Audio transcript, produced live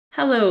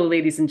Hello,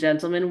 ladies and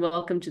gentlemen.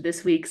 Welcome to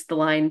this week's The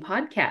Line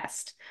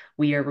podcast.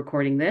 We are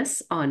recording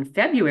this on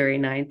February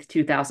 9th,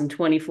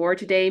 2024.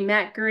 Today,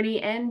 Matt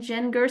Gurney and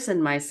Jen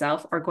Gerson,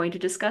 myself, are going to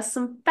discuss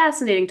some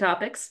fascinating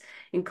topics,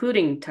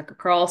 including Tucker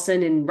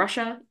Carlson in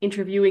Russia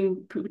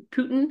interviewing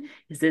Putin.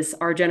 Is this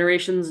our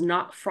generation's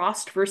not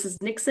Frost versus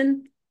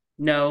Nixon?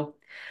 No.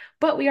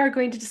 But we are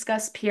going to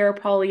discuss Pierre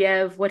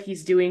Poilievre, what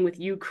he's doing with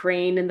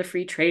Ukraine and the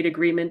free trade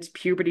agreement,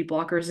 puberty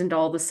blockers, and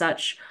all the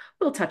such.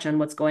 We'll touch on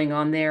what's going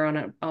on there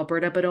on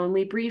Alberta, but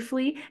only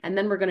briefly. And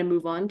then we're going to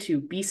move on to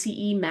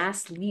BCE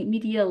mass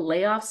media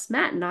layoffs.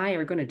 Matt and I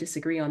are going to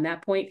disagree on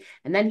that point.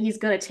 And then he's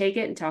going to take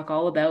it and talk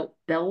all about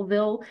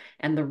Belleville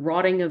and the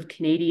rotting of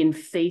Canadian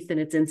faith in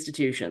its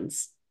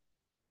institutions.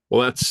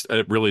 Well, that's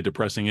a really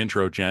depressing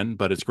intro, Jen,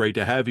 but it's great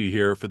to have you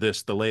here for the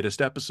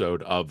latest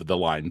episode of the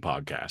Line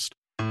podcast.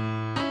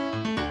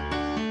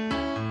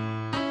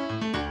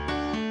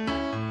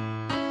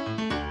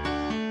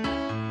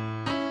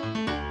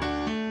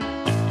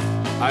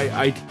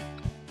 I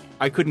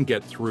I couldn't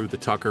get through the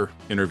Tucker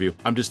interview.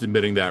 I'm just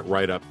admitting that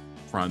right up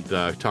front.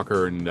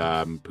 Tucker and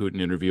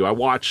Putin interview. I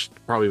watched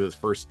probably the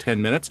first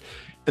 10 minutes,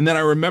 and then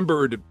I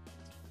remembered.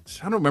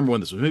 I don't remember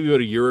when this was, maybe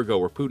about a year ago,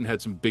 where Putin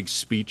had some big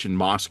speech in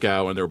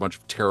Moscow and there were a bunch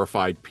of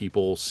terrified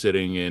people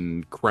sitting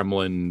in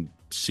Kremlin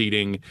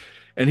seating.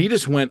 And he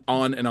just went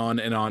on and on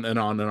and on and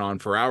on and on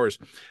for hours.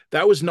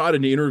 That was not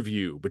an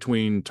interview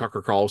between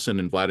Tucker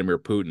Carlson and Vladimir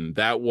Putin.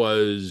 That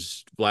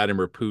was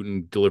Vladimir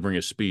Putin delivering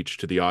a speech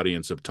to the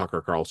audience of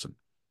Tucker Carlson.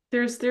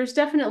 There's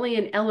definitely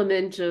an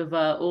element of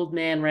old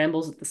man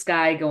rambles at the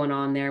sky going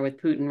on there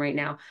with Putin right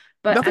now.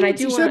 But and Nothing I that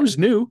do he want said to was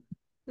new.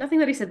 Nothing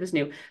that he said was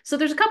new. So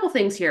there's a couple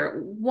things here.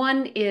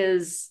 One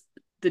is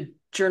the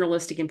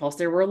journalistic impulse.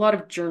 There were a lot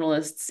of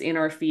journalists in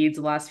our feeds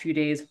the last few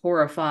days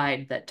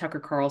horrified that Tucker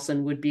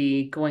Carlson would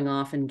be going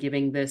off and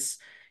giving this,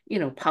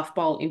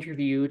 puffball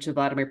interview to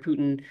Vladimir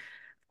Putin.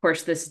 Of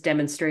course, this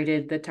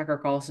demonstrated that Tucker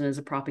Carlson is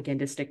a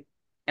propagandistic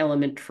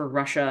element for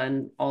Russia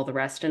and all the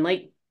rest. And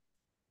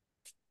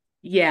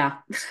yeah,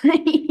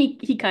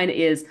 he kind of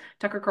is.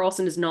 Tucker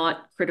Carlson is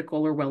not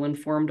critical or well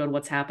informed on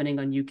what's happening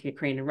on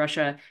Ukraine and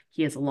Russia.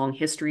 He has a long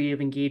history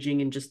of engaging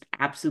in just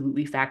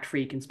absolutely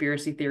fact-free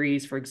conspiracy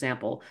theories. For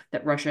example,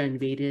 that Russia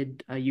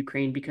invaded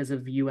Ukraine because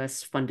of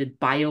US funded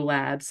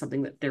biolabs,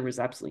 something that there was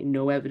absolutely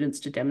no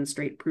evidence to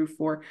demonstrate proof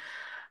for.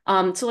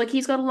 So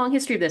he's got a long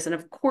history of this. And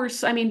of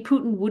course, I mean,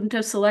 Putin wouldn't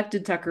have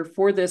selected Tucker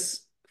for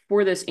this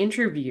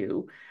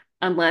interview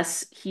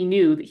unless he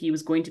knew that he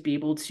was going to be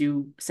able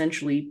to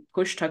essentially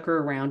push Tucker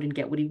around and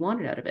get what he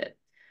wanted out of it.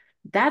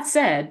 That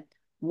said,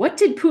 what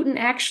did Putin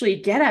actually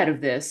get out of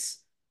this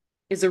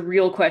is a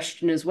real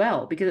question as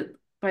well, because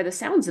by the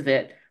sounds of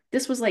it,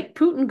 this was like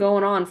Putin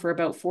going on for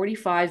about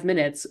 45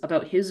 minutes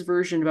about his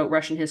version about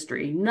Russian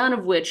history, none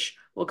of which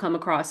will come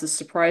across as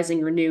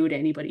surprising or new to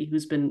anybody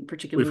who's been We've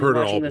particularly heard it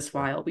all watching this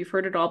before. file. We've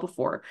heard it all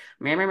before.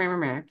 Meh, meh, meh,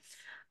 meh,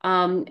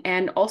 meh.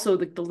 And also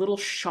the little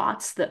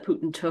shots that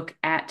Putin took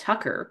at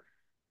Tucker,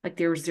 like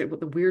there was the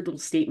weird little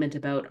statement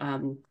about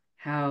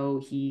how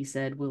he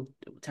said, "Well,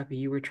 Tucker,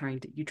 you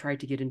tried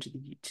to get into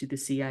the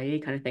CIA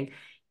kind of thing,"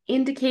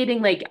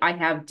 indicating like I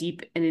have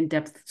deep and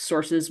in-depth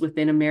sources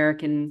within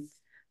American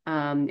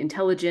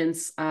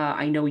intelligence.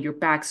 I know your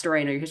backstory,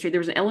 I know your history. There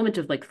was an element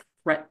of like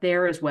threat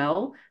there as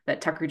well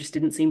that Tucker just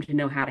didn't seem to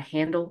know how to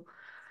handle.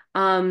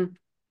 Um,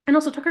 and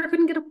also Tucker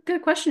couldn't get a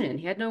question in.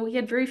 He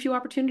had very few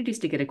opportunities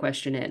to get a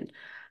question in.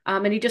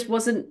 And he just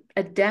wasn't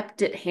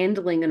adept at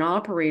handling an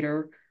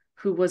operator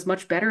who was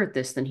much better at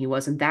this than he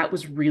was. And that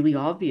was really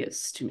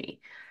obvious to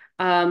me.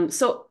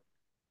 So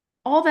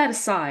all that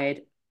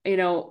aside,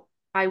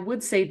 I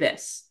would say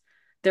this.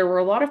 There were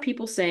a lot of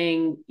people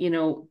saying,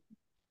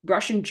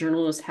 Russian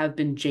journalists have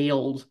been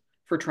jailed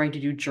for trying to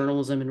do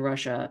journalism in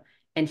Russia.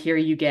 And here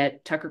you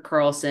get Tucker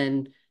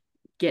Carlson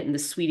getting the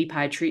sweetie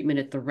pie treatment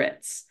at the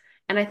Ritz.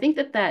 And I think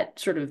that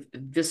sort of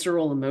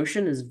visceral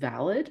emotion is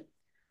valid.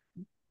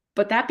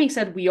 But that being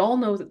said, we all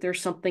know that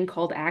there's something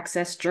called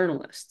access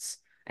journalists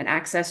and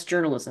access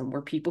journalism,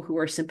 where people who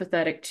are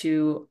sympathetic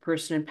to a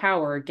person in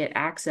power get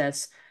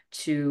access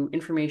to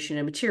information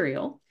and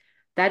material.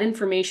 That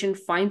information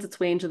finds its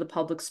way into the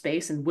public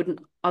space and wouldn't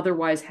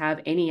otherwise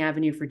have any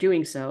avenue for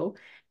doing so.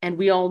 And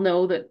we all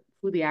know that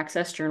who the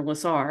access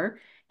journalists are,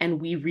 and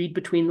we read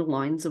between the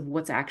lines of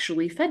what's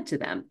actually fed to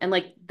them. And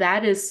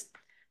that is,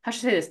 how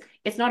should I say this?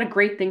 It's not a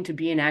great thing to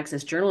be an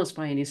access journalist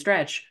by any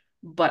stretch,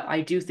 but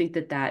I do think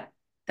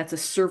that's a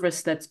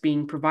service that's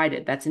being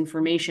provided. That's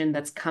information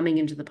that's coming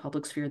into the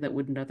public sphere that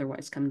wouldn't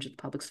otherwise come into the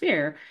public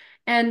sphere.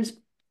 And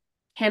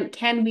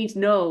can we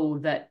know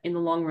that in the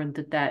long run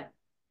that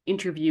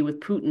interview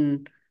with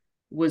Putin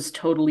was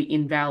totally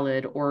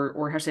invalid,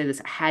 or how to say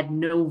this, had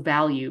no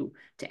value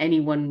to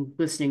anyone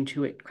listening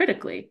to it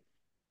critically?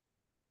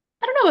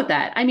 I don't know about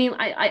that. I mean,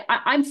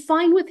 I'm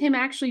fine with him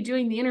actually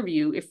doing the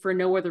interview if for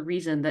no other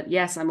reason that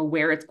yes, I'm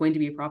aware it's going to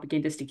be a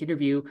propagandistic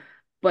interview,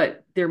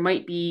 but there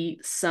might be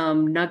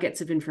some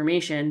nuggets of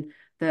information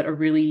that a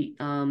really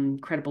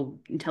credible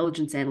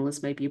intelligence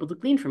analyst might be able to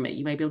glean from it.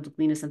 You might be able to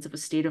glean a sense of a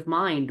state of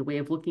mind, a way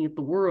of looking at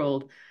the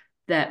world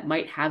that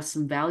might have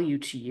some value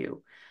to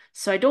you.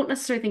 So I don't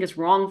necessarily think it's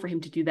wrong for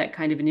him to do that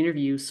kind of an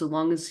interview, so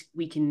long as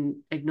we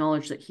can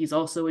acknowledge that he's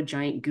also a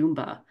giant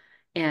Goomba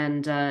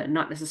and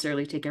not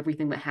necessarily take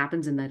everything that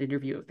happens in that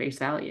interview at face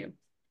value.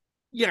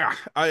 Yeah,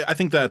 I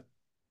think that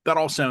that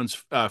all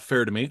sounds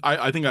fair to me.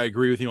 I think I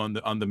agree with you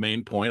on the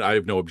main point. I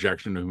have no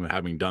objection to him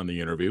having done the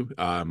interview.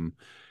 To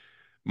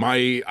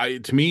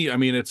me, I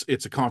mean,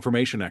 it's a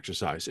confirmation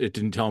exercise. It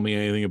didn't tell me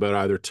anything about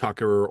either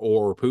Tucker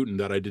or Putin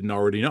that I didn't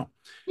already know.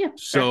 Yeah, fair.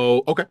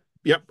 So, okay.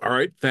 Yep. All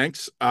right.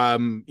 Thanks.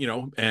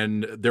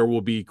 And there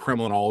will be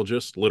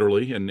criminologists,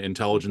 literally, and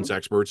intelligence Mhm.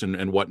 experts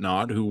and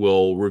whatnot who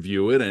will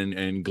review it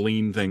and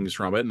glean things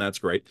from it, and that's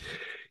great.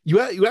 You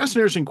asked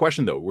an interesting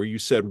question though, where you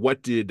said,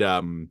 what did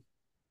Putin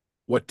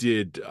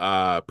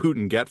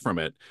get from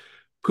it?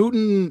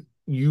 Putin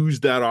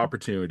used that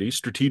opportunity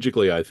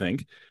strategically, I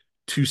think,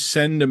 to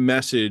send a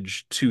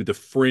message to the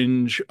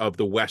fringe of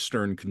the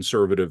Western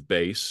conservative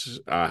base.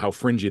 How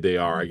fringy they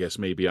are, I guess,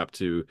 maybe up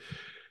to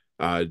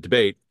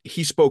debate.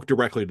 He spoke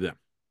directly to them,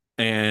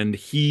 and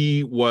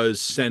he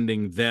was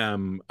sending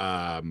them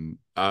a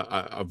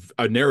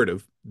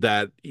narrative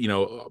that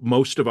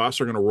most of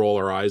us are going to roll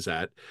our eyes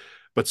at,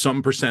 but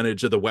some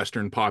percentage of the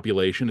Western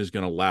population is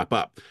going to lap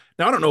up.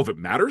 Now, I don't know if it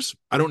matters.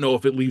 I don't know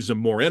if it leaves them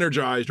more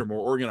energized or more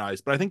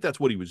organized, but I think that's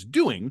what he was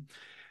doing.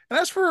 And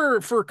as for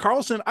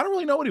Carlson, I don't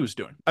really know what he was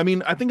doing. I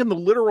mean, I think in the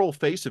literal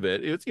face of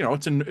it,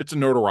 it's a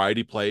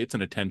notoriety play, it's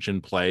an attention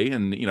play,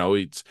 and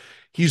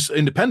he's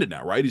independent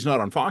now, right? He's not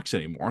on Fox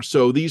anymore,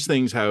 so these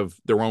things have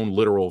their own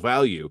literal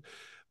value.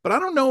 But I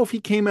don't know if he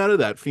came out of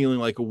that feeling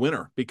like a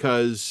winner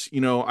because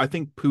I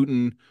think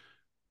Putin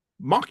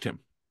mocked him,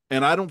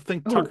 and I don't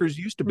think Oh, Tucker's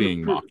used to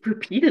being mocked.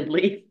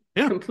 repeatedly,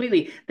 Yeah,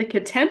 completely. The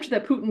contempt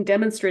that Putin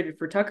demonstrated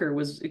for Tucker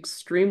was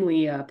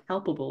extremely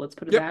palpable, let's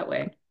put it yep, that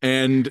way.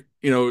 and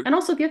And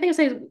also, the other thing I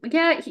say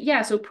is,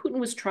 yeah, so Putin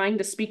was trying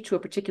to speak to a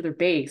particular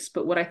base,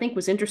 but what I think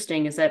was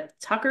interesting is that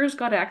Tucker's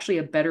got actually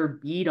a better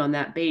bead on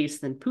that base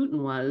than Putin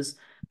was,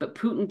 but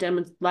Putin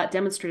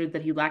demonstrated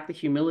that he lacked the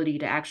humility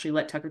to actually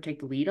let Tucker take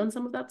the lead on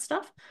some of that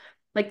stuff.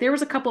 Like there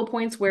was a couple of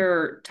points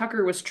where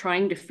Tucker was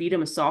trying to feed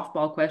him a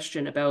softball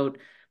question about,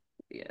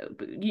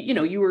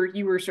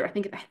 you were sort.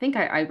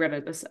 I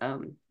read this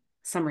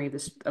summary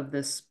of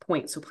this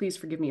point, so please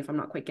forgive me if I'm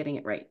not quite getting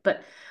it right,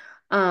 but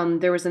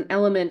there was an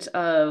element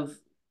of,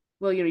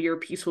 well, you're a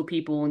peaceful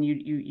people and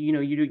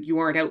you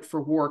aren't out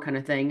for war kind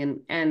of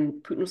thing.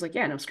 And Putin was like,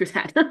 yeah, no, screw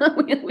that.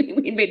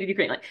 We invaded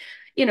Ukraine.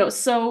 Like,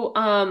 so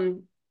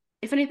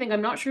if anything,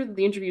 I'm not sure that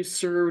the interview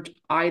served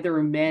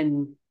either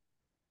men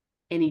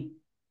any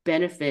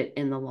benefit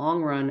in the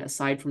long run,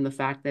 aside from the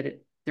fact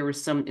that there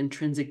was some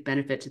intrinsic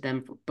benefit to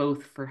them for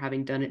both for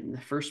having done it in the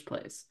first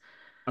place.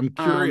 I'm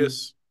Um,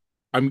 curious.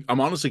 I'm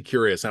honestly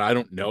curious, and I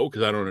don't know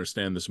because I don't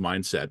understand this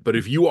mindset. But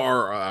if you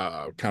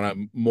are kind of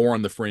more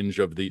on the fringe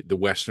of the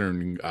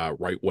Western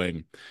right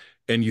wing,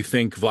 and you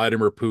think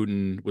Vladimir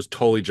Putin was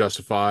totally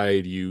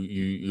justified,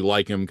 you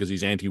like him because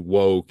he's anti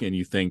woke, and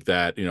you think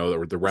that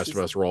the this rest of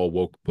is us are all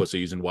woke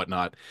pussies and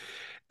whatnot,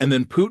 and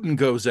then Putin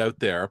goes out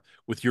there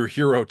with your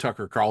hero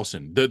Tucker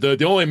Carlson,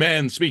 the only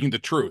man speaking the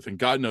truth, and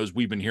God knows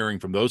we've been hearing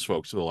from those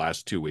folks for the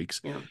last 2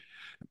 weeks. yeah.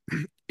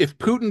 If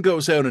Putin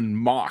goes out and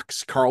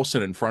mocks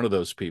Carlson in front of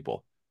those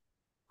people,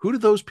 who do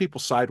those people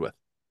side with?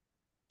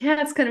 Yeah,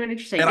 that's kind of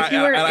interesting. And I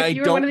and If I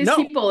you are one don't of these know.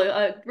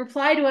 people,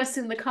 reply to us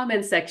in the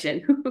comments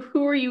section.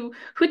 Who are you?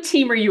 What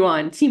team are you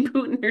on? Team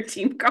Putin or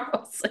Team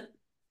Carlson?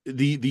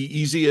 The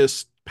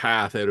easiest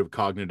path out of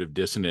cognitive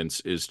dissonance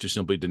is to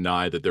simply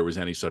deny that there was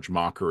any such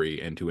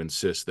mockery and to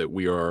insist that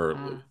we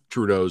are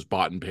Trudeau's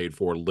bought and paid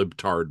for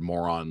libtard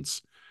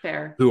morons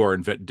Fair. who are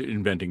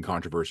inventing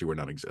controversy where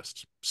none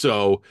exists.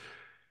 So,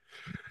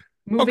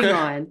 Moving okay.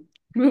 on.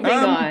 Moving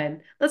Um,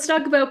 on. Let's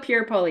talk about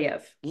Pierre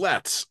Polyev.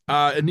 let's.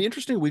 An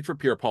interesting week for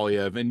Pierre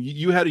Polyev, and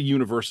you had a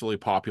universally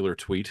popular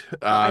tweet.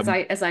 Well,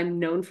 as I'm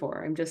known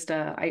for, I'm just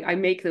I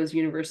make those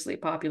universally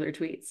popular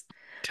tweets.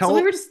 So Tell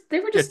they were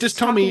Yeah, just just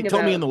tell me talking tell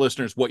me and about. the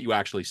listeners what you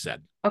actually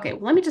said. Okay,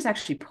 well, let me just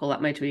actually pull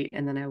up my tweet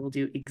and then I will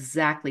do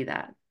exactly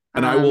that.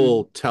 And I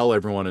will Um, tell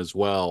everyone as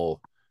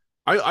well.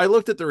 I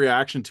looked at the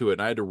reaction to it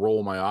and I had to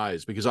roll my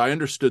eyes because I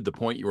understood the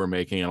point you were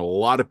making, and a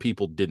lot of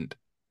people didn't.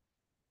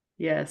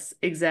 yes,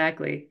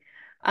 exactly.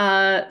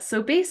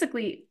 So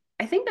basically,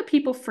 I think that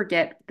people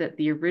forget that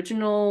the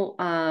original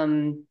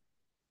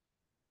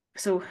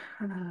so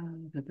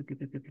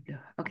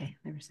okay,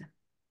 there's that.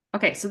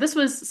 Okay, so this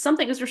was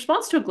something, it was a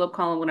response to a Globe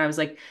column when I was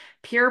like,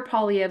 Pierre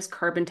Poilievre's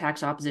carbon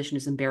tax opposition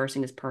is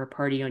embarrassing as per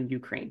party on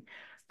Ukraine.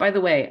 By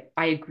the way,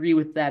 I agree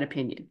with that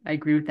opinion. I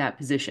agree with that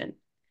position.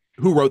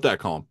 Who wrote that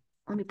column?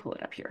 Let me pull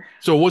it up here.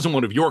 So it wasn't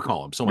one of your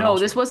columns. Someone No,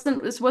 else wrote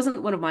it. this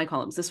wasn't one of my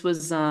columns. This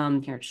was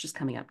here, it's just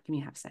coming up. Give me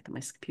half a second.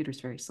 My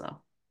computer's very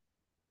slow.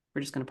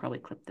 We're just gonna probably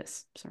clip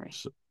this. Sorry.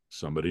 So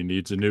somebody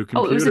needs a new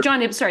Oh, it was a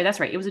computer. Sorry, that's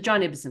right. It was a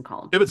John Ibison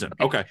column. Ibsen.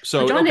 Okay. Okay. So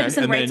So John okay.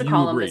 Ibison And writes then a you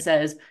column that agree.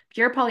 says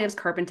Pierre Poilievre's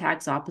carbon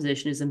tax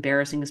opposition is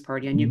embarrassing his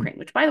party on Ukraine,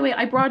 which, by the way,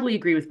 I broadly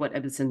agree with what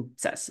Ibison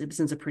says.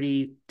 Ibison's a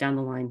pretty down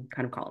the line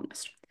kind of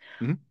columnist.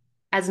 Mhm.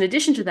 As an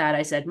addition to that,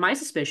 I said, my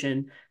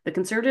suspicion, the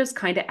conservatives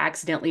kind of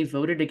accidentally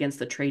voted against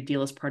the trade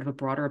deal as part of a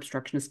broader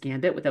obstructionist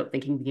gambit without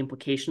thinking the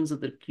implications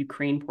of the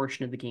Ukraine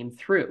portion of the game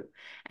through.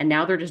 And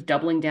now they're just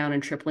doubling down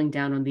and tripling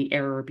down on the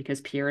error because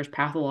Pierre is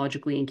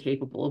pathologically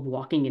incapable of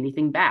walking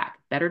anything back.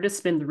 Better to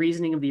spin the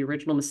reasoning of the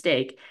original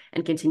mistake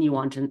and continue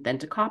on than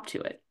to cop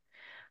to it.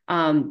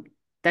 Um,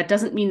 that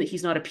doesn't mean that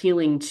he's not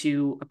appealing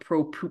to a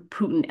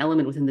pro-Putin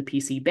element within the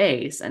PC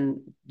base. And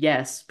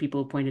yes,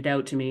 people have pointed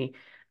out to me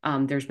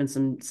there's been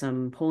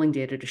some polling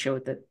data to show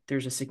that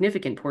there's a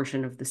significant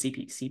portion of the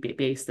CPC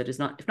base that is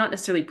not, if not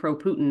necessarily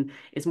pro-Putin,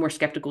 is more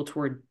skeptical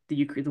toward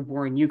the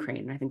war in Ukraine.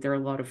 And I think there are a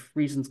lot of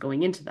reasons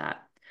going into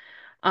that.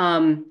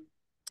 Um,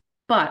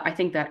 but I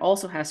think that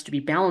also has to be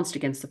balanced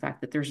against the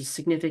fact that there's a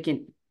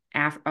significant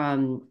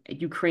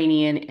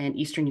Ukrainian and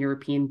Eastern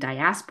European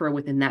diaspora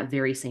within that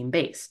very same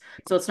base.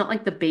 So it's not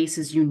like the base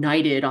is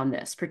united on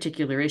this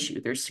particular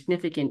issue. There's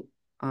significant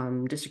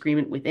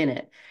disagreement within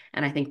it.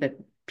 And I think that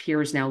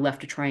Pierre is now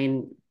left to try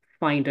and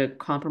find a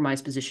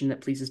compromise position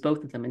that pleases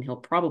both of them, and he'll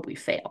probably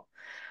fail.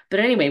 But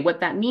anyway,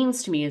 what that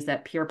means to me is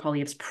that Pierre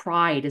Poilievre's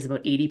pride is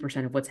about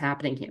 80% of what's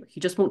happening here. He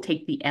just won't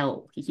take the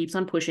L. He keeps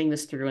on pushing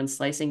this through and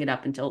slicing it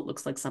up until it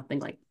looks like something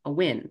like a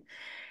win.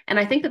 And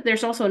I think that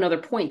there's also another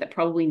point that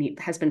probably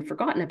has been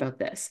forgotten about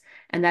this,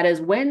 and that is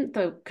when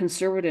the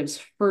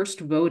conservatives first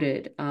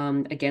voted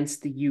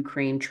against the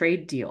Ukraine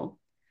trade deal,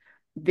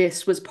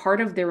 this was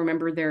part of their,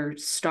 remember, their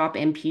stop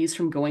MPs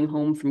from going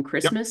home from Yep.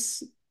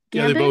 Christmas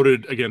Yeah, they gambit?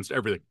 voted against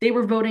everything. They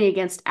were voting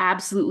against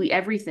absolutely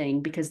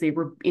everything because they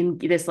were in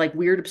this like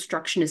weird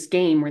obstructionist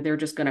game where they're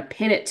just going to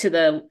pin it to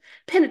the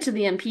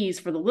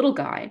MPs for the little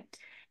guy.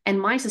 And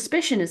my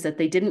suspicion is that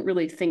they didn't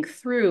really think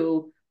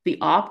through the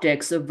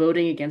optics of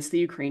voting against the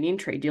Ukrainian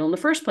trade deal in the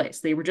first place.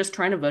 They were just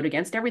trying to vote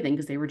against everything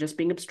because they were just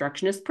being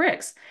obstructionist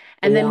pricks.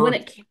 And then when Or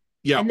it came,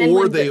 yeah, and then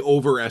or when they the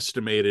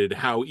overestimated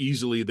how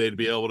easily they'd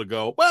be able to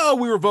go, well,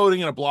 we were voting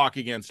in a block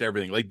against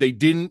everything. Like they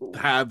didn't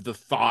have the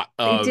thought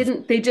of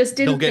they just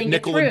they'll didn't get think it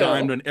nickel and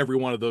dimed through. on every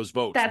one of those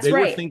votes. That's They were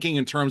right. thinking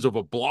in terms of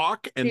a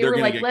block and They they're were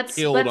going to like, get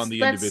killed on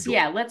the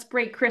individual, let's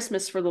break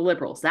Christmas for the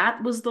liberals.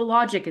 That was the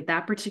logic at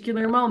that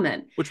particular yeah,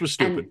 moment. which was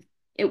stupid. And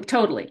it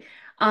totally.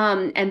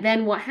 And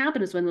then what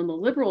happened is when the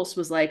liberals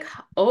was like,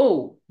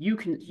 oh, you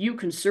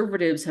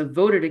conservatives have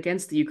voted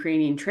against the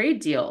Ukrainian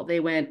trade deal. They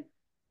went,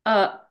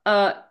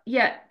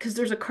 yeah, because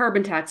there's a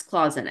carbon tax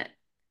clause in it.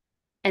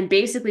 And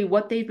basically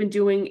what they've been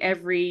doing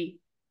every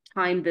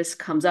time this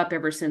comes up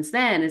ever since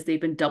then is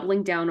they've been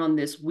doubling down on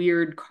this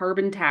weird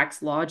carbon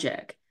tax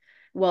logic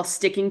while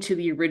sticking to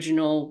the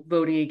original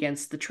voting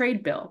against the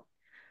trade bill,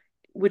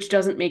 which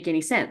doesn't make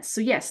any sense.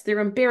 So yes, they're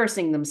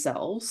embarrassing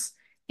themselves.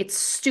 It's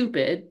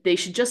stupid. They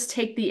should just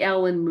take the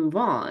L and move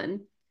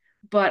on.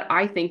 But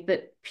I think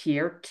that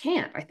Pierre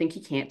can't. I think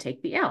he can't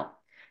take the L.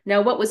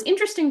 Now, what was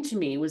interesting to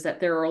me was that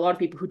there are a lot of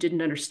people who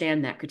didn't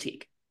understand that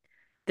critique.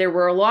 There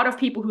were a lot of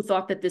people who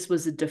thought that this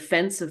was a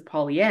defense of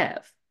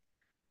Poilievre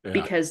Yeah.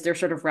 because they're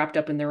sort of wrapped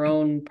up in their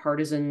own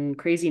partisan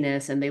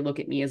craziness and they look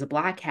at me as a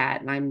black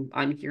hat and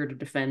I'm here to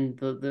defend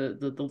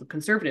the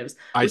conservatives,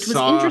 I which was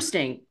saw,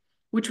 interesting,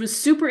 which was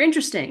super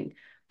interesting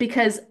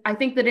because I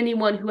think that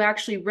anyone who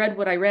actually read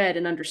what I read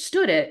and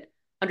understood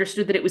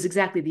that it was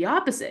exactly the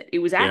opposite. It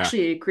was yeah,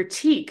 actually a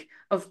critique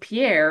of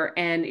Pierre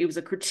and it was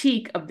a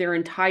critique of their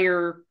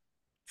entire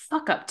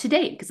fuck up to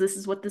date because this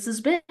is what this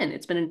has been.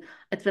 It's been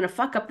a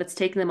fuck up that's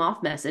taken them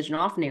off message and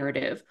off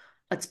narrative.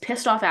 It's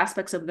pissed off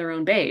aspects of their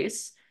own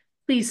base,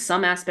 please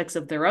some aspects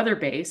of their other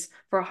base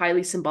for a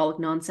highly symbolic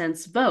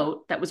nonsense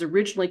vote that was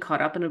originally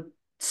caught up in a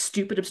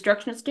stupid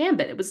obstructionist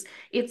gambit.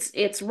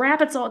 It's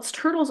rabbits all it's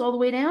turtles all the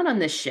way down on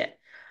this shit.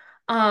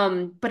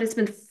 But it's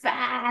been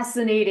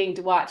fascinating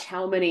to watch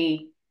how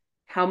many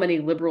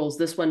liberals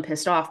this one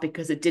pissed off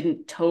because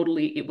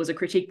it was a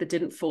critique that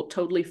didn't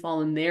totally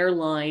fall in their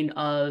line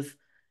of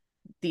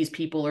these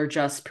people are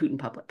just Putin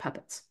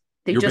puppets.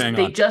 They you're just bang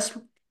they on. just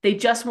they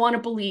just want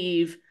to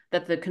believe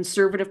that the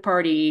conservative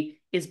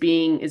party is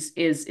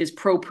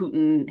pro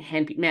Putin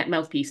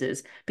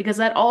mouthpieces because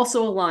that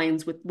also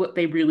aligns with what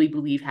they really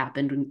believe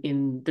happened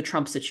in the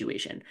Trump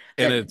situation.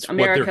 And That it's what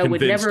they're America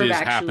would convinced never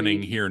have is happening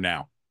actually here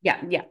now. yeah.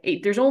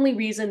 The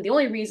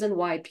only reason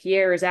why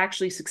Pierre is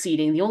actually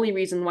succeeding, the only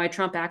reason why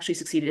Trump actually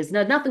succeeded is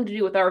nothing to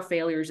do with our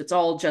failures. It's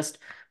all just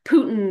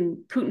Putin,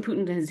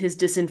 his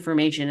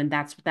disinformation, and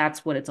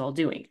that's what it's all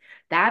doing.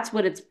 That's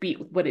what it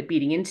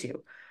beating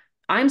into.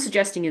 I'm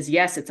suggesting is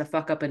yes, it's a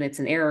fuck up and it's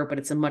an error, but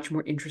it's a much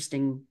more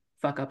interesting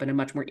fuck up and a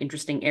much more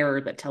interesting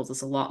error that tells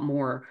us a lot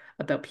more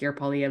about Pierre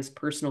Poilievre's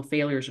personal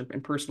failures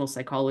and personal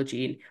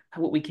psychology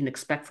and what we can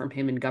expect from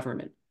him in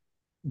government.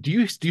 Do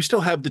you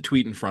still have the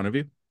tweet in front of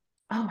you?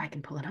 Oh, I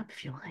can pull it up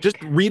if you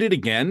Just like. read it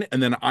again,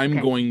 and then Okay. I'm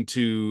going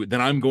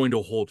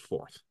to hold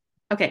forth.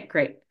 Okay,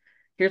 great.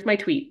 Here's my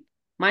tweet.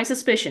 My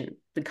suspicion: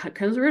 the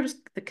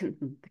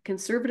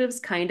conservatives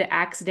kind of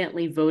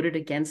accidentally voted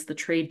against the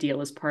trade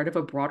deal as part of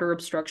a broader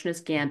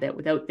obstructionist gambit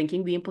without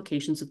thinking the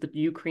implications of the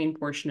Ukraine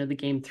portion of the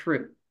game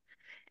through.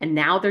 And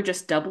now they're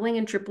just doubling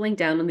and tripling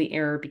down on the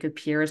error because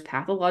Pierre is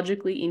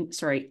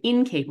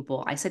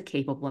incapable. I said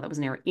capable, that was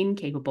an error,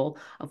 incapable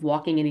of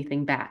walking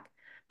anything back.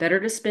 Better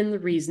to spin the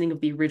reasoning of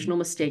the original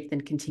mistake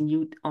than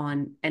continue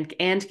on and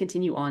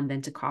continue on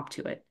than to cop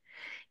to it.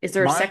 Is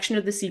there a My section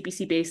of the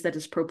CPC base that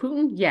is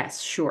pro-Putin?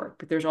 Yes, sure.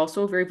 But there's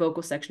also a very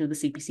vocal section of the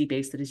CPC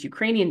base that is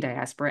Ukrainian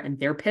diaspora, and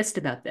they're pissed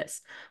about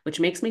this, which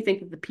makes me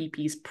think that the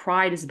PP's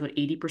pride is about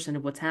 80%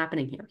 of what's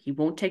happening here. He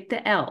won't take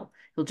the L.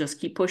 He'll just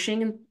keep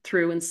pushing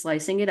through and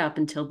slicing it up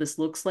until this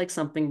looks like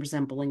something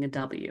resembling a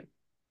W.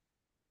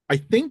 I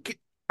think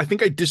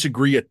I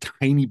disagree a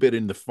tiny bit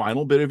in the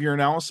final bit of your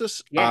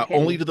analysis, Yeah, hit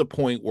only me. to the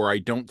point where I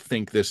don't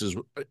think this is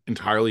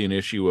entirely an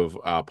issue of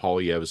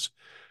Poilievre's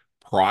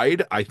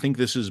pride. I think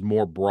this is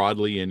more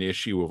broadly an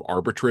issue of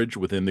arbitrage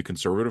within the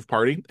Conservative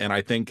Party, and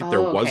I think there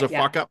Oh, was okay. a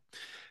Yeah. fuck up.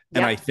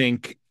 And I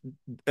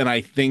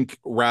Yeah. think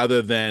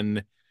rather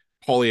than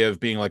Polyev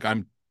being like,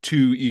 I'm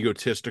too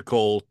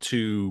egotistical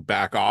to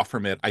back off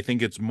from it, I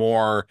think it's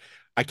more,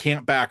 I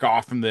can't back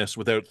off from this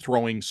without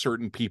throwing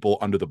certain people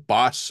under the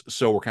bus.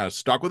 So we're kind of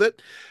stuck with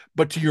it.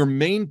 But to your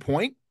main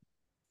point,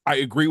 I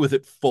agree with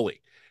it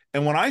fully.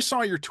 And when I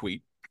saw your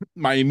tweet,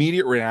 my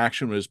immediate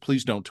reaction was,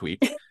 please don't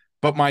tweet.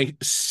 But my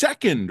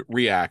second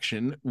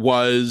reaction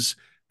was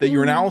that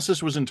your Mm,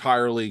 analysis was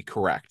entirely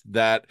correct,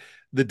 that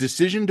the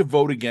decision to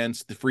vote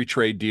against the free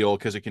trade deal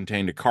because it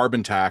contained a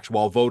carbon tax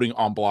while voting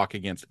en bloc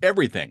against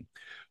everything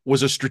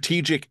was a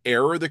strategic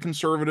error the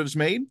conservatives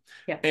made.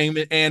 yeah.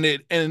 And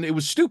it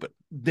was stupid.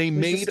 They It was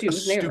made just, it a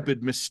was an error.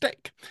 stupid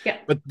mistake. Yeah.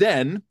 But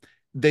then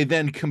they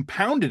then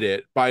compounded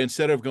it by,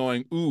 instead of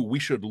going, ooh, we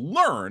should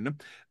learn,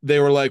 they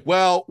were like,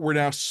 well, we're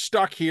now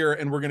stuck here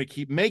and we're going to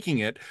keep making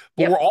it,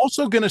 but we're Yep.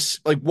 also going to,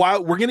 like,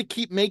 while we're going to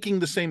keep making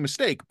the same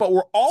mistake, but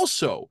we're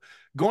also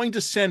going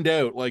to send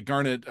out like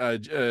Garnet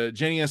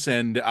Genius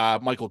and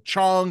Michael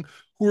Chung,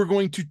 who are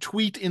going to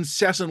tweet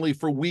incessantly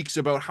for weeks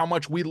about how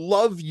much we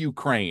love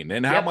Ukraine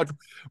and how much Yep.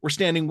 we're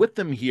standing with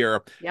them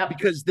here, Yep.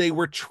 because they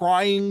were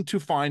trying to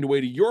find a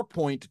way, to your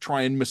point, to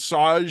try and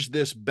massage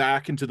this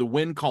back into the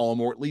win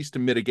column, or at least to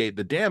mitigate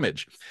the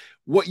damage.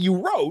 What you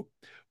wrote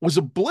was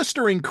a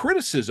blistering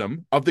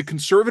criticism of the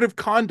conservative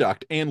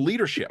conduct and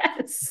leadership.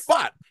 Yes.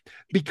 But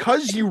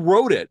because you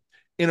wrote it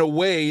in a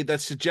way that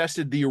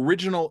suggested the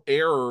original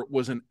error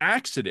was an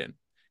accident,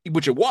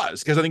 which it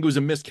was, because I think it was a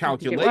I think it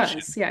miscalculation,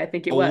 was. Yeah, I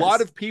think it a lot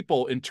was. of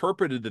people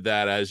interpreted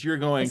that as you're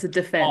going, As a oh,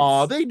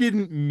 defense. they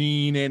didn't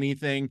mean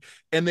anything.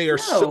 And they are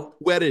so No.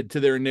 wedded to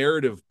their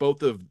narrative,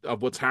 both of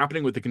what's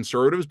happening with the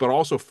conservatives, but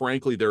also,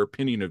 frankly, their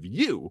opinion of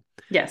you,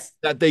 Yes.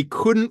 that they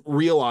couldn't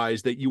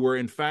realize that you were,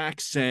 in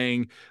fact,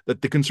 saying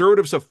that the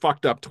conservatives have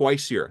fucked up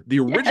twice here: the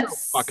original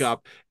fuck Yes.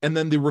 up, and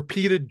then the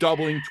repeated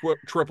doubling,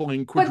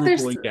 tripling, But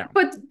there's quadrupling down.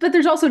 but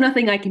there's also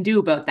nothing I can do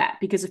about that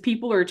because if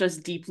people are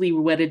just deeply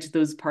wedded to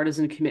those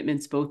partisan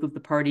commitments, both of the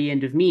party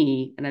and of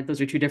me, and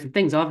those are two different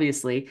things,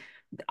 obviously,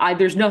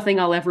 there's nothing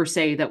I'll ever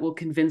say that will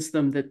convince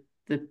them that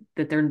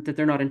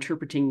they're not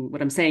interpreting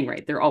what I'm saying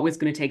right. They're always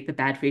going to take the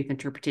bad faith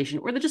interpretation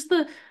or just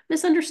the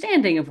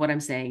misunderstanding of what I'm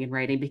saying and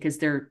writing because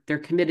they're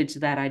committed to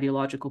that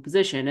ideological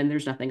position, and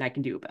there's nothing I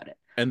can do about it.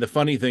 And the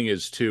funny thing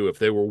is, too, if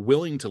they were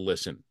willing to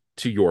listen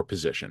to your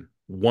position,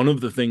 one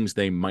of the things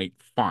they might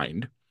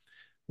find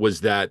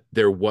was that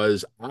there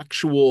was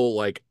actual,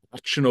 like,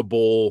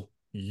 actionable,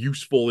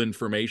 useful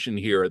information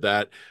here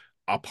that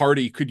a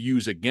party could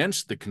use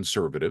against the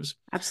conservatives.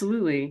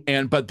 Absolutely.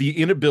 But the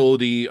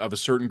inability of a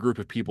certain group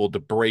of people to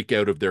break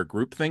out of their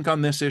groupthink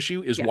on this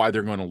issue is Yeah. why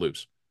they're going to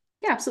lose.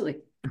 Yeah,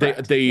 absolutely. They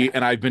Correct. they Yeah.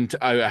 and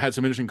I had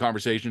some interesting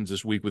conversations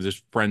this week with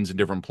his friends in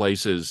different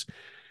places.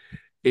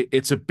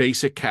 It's a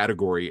basic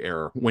category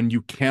error. When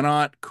you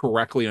cannot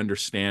correctly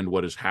understand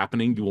what is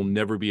happening, you will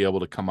never be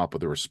able to come up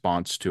with a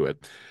response to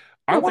it.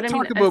 I No, but want I to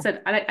mean, talk I about.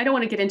 said I don't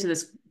want to get into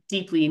this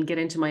deeply and get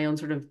into my own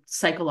sort of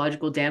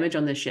psychological damage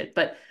on this shit.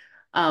 But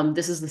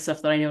this is the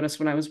stuff that I noticed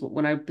when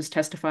I was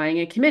testifying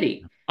in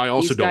committee. I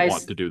also These don't want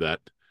guys, to do that.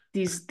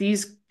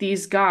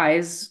 these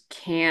guys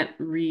can't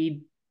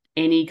read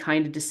any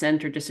kind of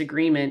dissent or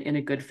disagreement in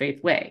a good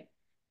faith way.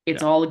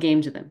 It's Yeah. all a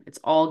game to them. It's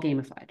all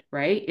gamified,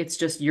 right? It's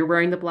just you're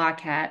wearing the black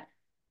hat.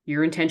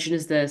 Your intention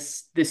is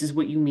this. This is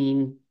what you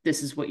mean.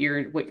 This is what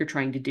you're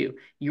trying to do.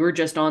 You're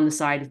just on the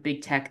side of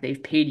big tech.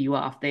 They've paid you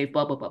off. They've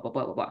blah blah blah blah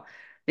blah blah blah.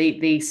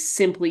 They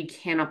simply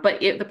cannot. But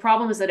the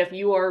problem is that if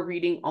you are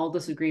reading all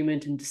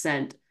disagreement and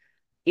dissent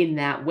in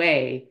that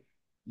way,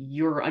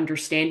 your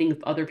understanding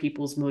of other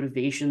people's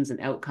motivations and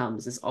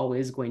outcomes is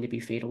always going to be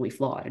fatally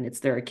flawed, and it's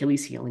their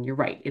Achilles heel. And you're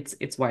right,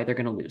 it's why they're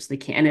going to lose. They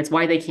can't, and it's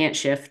why they can't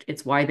shift.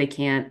 It's why they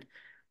can't.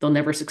 They'll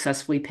never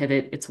successfully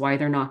pivot. It's why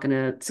they're not going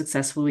to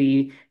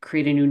successfully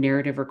create a new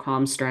narrative or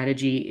comm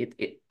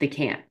strategy. They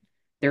can't.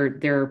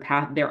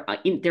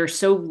 They're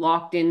so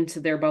locked into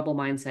their bubble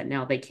mindset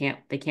now. They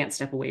can't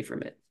step away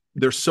from it.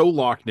 They're so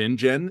locked in,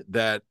 Jen,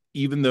 that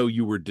even though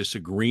you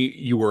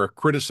were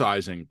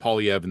criticizing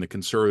Polyev and the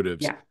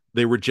conservatives, Yeah,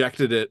 they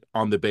rejected it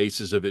on the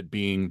basis of it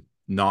being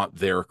not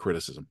their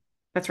criticism.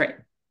 that's right.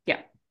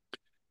 Yeah.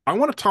 I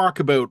want to talk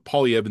about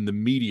Polyev in the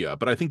media,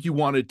 but I think you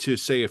wanted to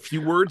say a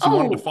few words. You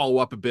wanted to Oh, follow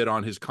up a bit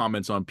on his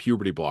comments on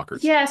puberty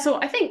blockers. yeah. So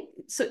I think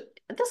so.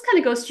 This kind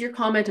of goes to your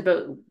comment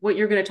about what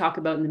you're going to talk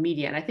about in the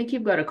media, and I think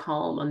you've got a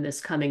column on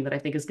this coming that I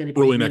think is going to be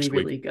Early really, next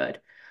week. really good.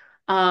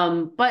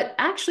 But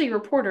actually, a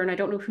reporter, and I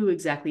don't know who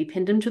exactly,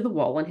 pinned him to the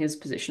wall on his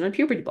position on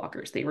puberty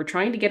blockers. They were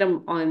trying to get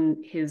him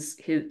on his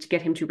to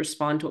get him to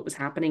respond to what was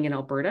happening in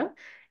Alberta,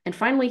 and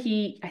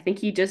finally, I think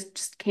he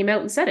just came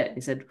out and said it.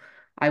 He said,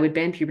 "I would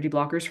ban puberty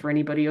blockers for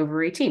anybody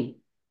over 18,"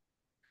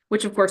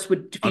 which of course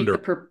would defeat the Under.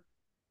 per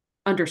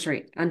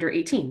under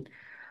 18,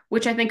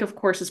 which I think, of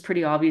course, is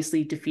pretty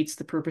obviously defeats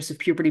the purpose of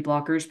puberty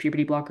blockers.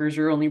 Puberty blockers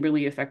are only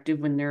really effective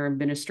when they're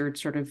administered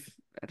sort of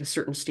at a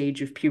certain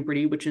stage of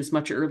puberty, which is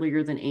much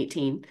earlier than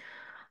 18.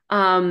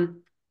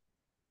 Um,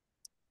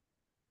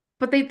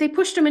 but they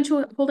pushed him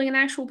into holding an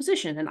actual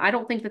position, and I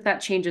don't think that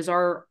that changes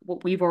our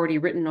what we've already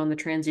written on the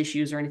trans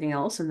issues or anything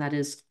else. And that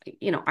is,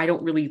 I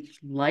don't really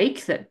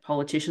like that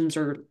politicians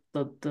are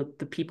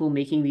the people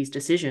making these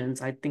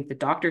decisions. I think the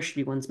doctors should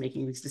be ones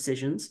making these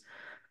decisions.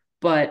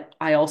 But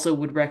I also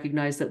would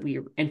recognize that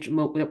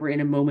we're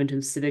in a moment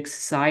in civic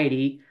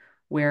society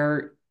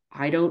where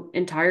I don't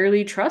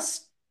entirely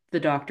trust the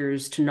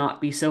doctors to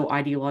not be so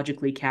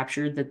ideologically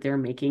captured that they're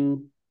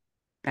making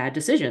bad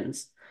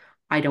decisions.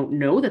 I don't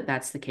know that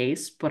that's the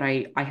case, but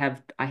I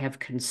have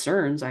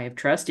concerns. I have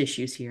trust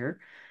issues here.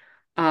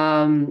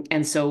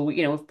 And so,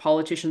 if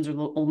politicians are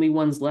the only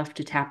ones left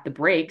to tap the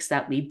brakes,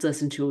 that leads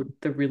us into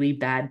the really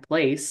bad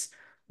place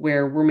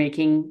where we're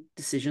making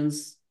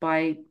decisions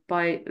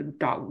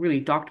really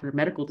doctor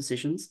medical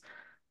decisions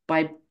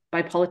by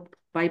by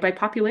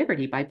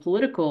popularity, by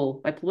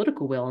political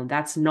will, and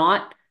that's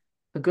not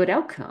a good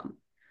outcome.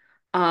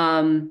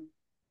 Um,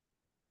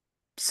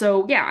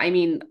 so yeah, I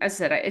mean, as I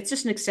said, it's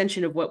just an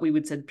extension of what we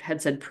would said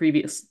had said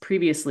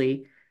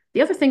previously.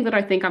 The other thing that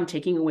I think I'm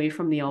taking away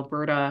from the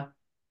Alberta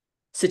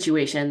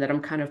situation that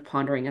I'm kind of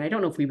pondering, and I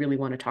don't know if we really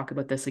want to talk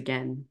about this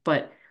again,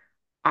 but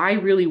I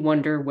really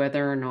wonder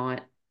whether or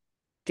not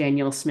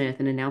Danielle Smith,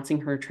 in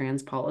announcing her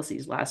trans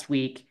policies last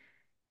week,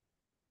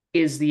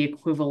 is the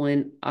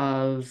equivalent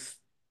of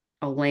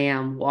a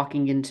lamb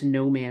walking into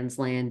no man's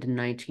land in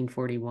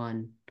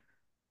 1941.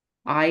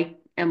 I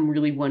am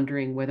really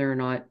wondering whether or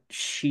not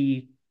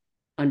she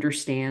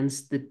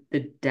understands the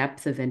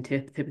depth of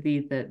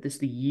antipathy that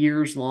the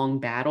years long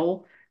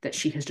battle that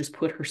she has just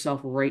put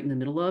herself right in the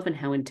middle of and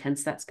how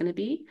intense that's going to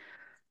be.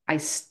 I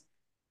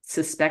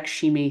suspect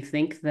she may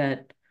think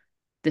that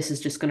this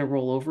is just going to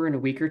roll over in a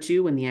week or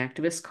two when the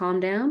activists calm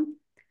down.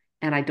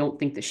 And I don't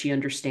think that she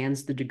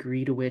understands the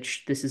degree to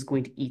which this is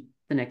going to eat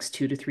the next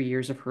 2 to 3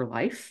 years of her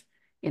life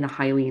in a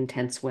highly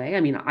intense way. I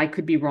mean, I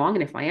could be wrong,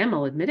 and if I am,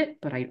 I'll admit it,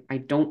 but I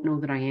don't know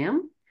that I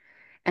am.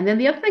 And then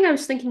the other thing I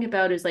was thinking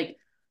about is like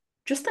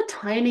just the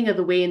timing of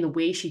the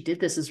way she did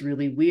this is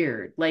really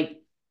weird.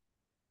 Like,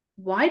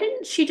 why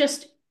didn't she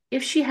just,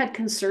 if she had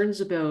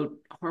concerns about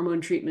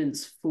hormone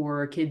treatments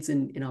for kids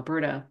in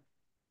Alberta,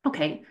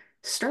 okay,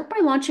 start by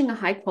launching a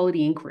high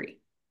quality inquiry.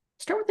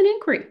 Start with an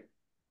inquiry.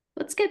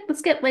 Let's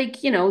get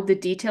like, the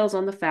details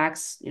on the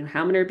facts,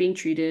 how many are being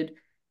treated,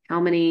 how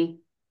many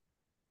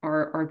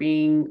are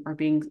being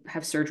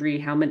have surgery,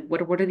 how many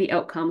what are the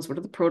outcomes, what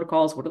are the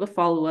protocols, what are the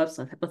follow-ups?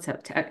 Let's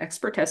have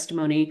expert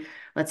testimony,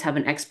 let's have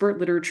an expert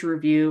literature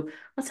review,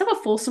 let's have a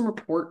fulsome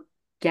report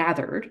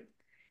gathered,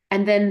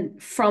 and then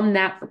from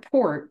that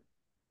report,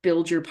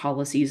 build your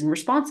policies and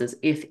responses,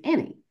 if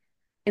any.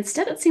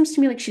 Instead, it seems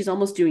to me like she's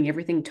almost doing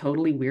everything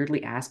totally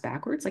weirdly ass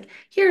backwards. Like,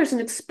 here's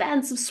an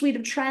expansive suite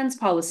of trans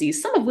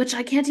policies, some of which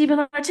I can't even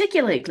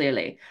articulate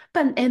clearly.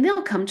 And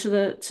they'll come to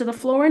the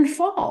floor in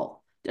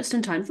fall, just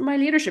in time for my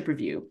leadership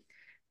review.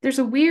 There's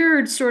a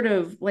weird sort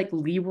of like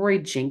Leroy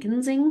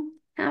Jenkinsing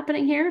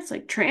happening here. It's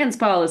like trans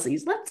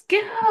policies, let's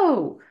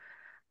go.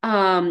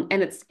 And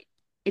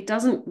it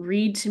doesn't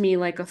read to me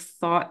like a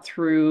thought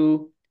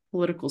through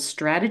political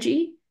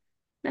strategy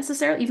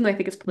necessarily, even though I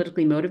think it's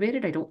politically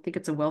motivated. I don't think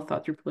it's a well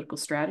thought through political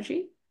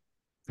strategy,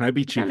 Can I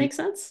be if that cheeky? makes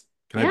sense.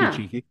 Can I be Yeah.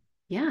 cheeky?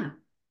 Yeah.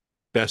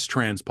 Best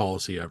trans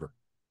policy ever.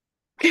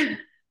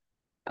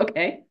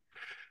 Okay.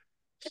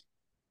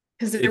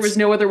 Because there was It's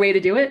no other way to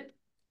do it.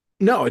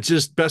 no, it's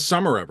just best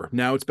summer ever.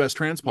 Now it's best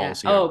trans Yeah.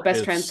 policy Oh, ever.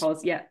 best trans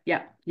policy. Yeah.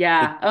 Yeah. It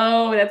Yeah.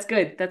 Oh, that's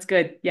good. That's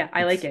good. Yeah.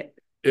 I like it's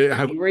it.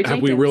 have Leroy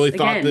have we Jenkins really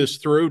thought again. this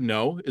through?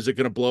 No. Is it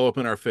going to blow up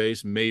in our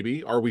face?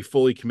 Maybe. Are we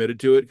fully committed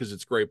to it because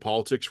it's great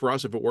politics for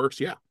us if it works?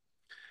 Yeah.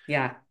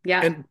 Yeah.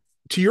 Yeah. And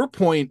to your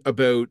point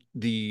about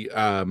the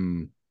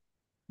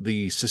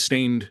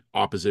sustained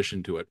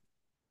opposition to it,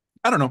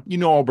 I don't know. You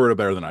know Alberta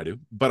better than I do,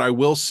 but I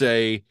will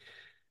say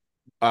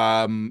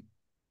um,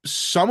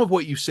 some of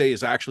what you say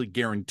is actually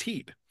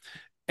guaranteed.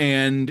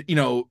 And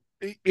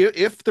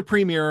if the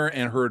premier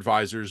and her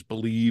advisors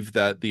believe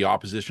that the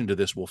opposition to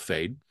this will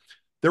fade,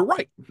 they're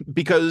right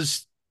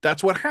because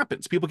that's what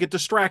happens. People get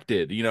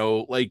distracted,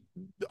 like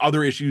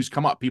other issues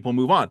come up, people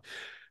move on.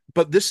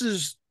 But this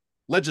is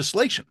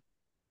legislation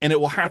and it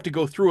will have Yep. to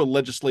go through a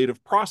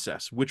legislative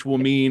process, which will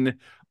Yep. mean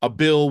a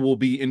bill will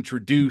be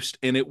introduced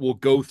and it will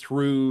go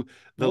through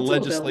the Multiple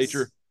legislature.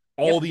 bills.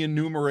 all Yep. the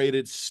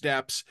enumerated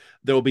steps.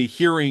 There'll be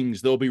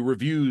hearings, there'll be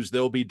reviews,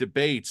 there'll be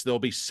debates, there'll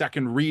be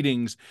second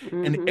readings,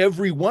 and Mm-hmm.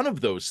 every one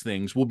of those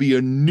things will be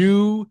a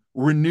new,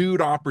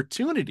 renewed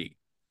opportunity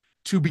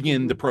to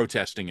begin the Mm-hmm.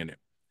 protesting anew.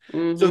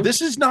 So Mm-hmm.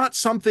 this is not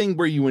something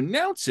where you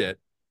announce it,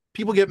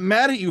 people get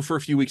mad at you for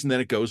a few weeks and then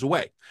it goes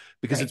away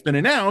because it's Right. been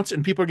announced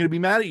and people are going to be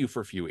mad at you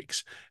for a few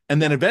weeks.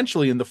 And then Yeah.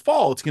 eventually in the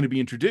fall, it's going to be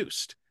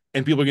introduced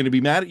and people are going to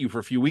be mad at you for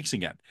a few weeks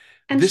again.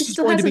 And she This is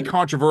still going to be hasn't.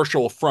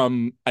 controversial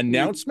from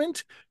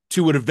announcement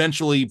to it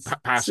eventually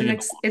passing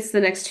into law. It's the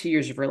next 2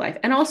 years of her life.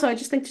 And also, I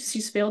just think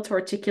she's failed to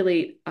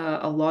articulate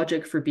a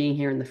logic for being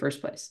here in the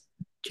first place.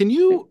 Can Like,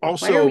 you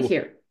why are we also,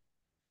 here?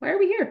 Why are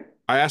we here?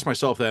 I ask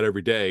myself that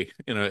every day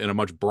in a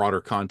much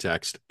broader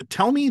context.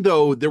 Tell me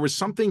though, there was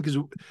something because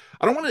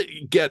I don't want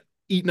to get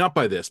eaten up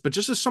by this, but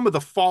just as some of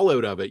the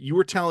fallout of it, you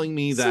were telling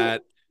me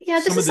that So yeah,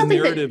 this some is of the something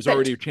narratives that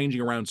already are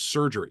changing around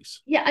surgeries.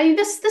 yeah, I mean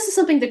this is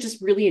something that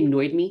just really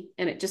annoyed me,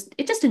 and it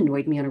just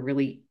annoyed me on a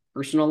really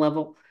personal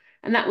level.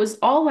 And that was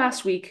all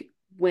last week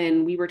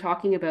when we were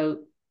talking about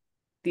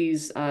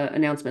these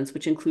announcements,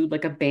 which include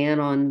like a ban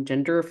on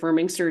gender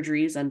affirming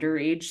surgeries under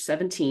age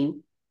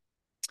 17.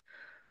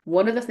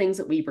 One of the things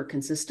that we were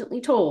consistently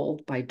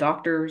told by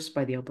doctors,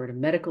 by the Alberta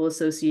Medical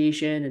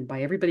Association, and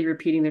by everybody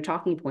repeating their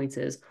talking points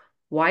is,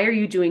 why are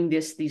you doing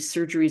this? These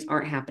surgeries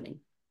aren't happening.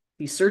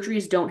 These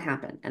surgeries don't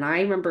happen. And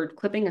I remember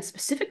clipping a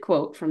specific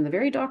quote from the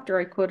very doctor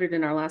I quoted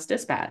in our last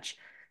dispatch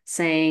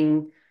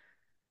saying,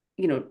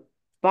 you know,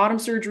 bottom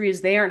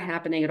surgeries, they aren't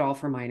happening at all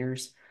for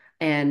minors.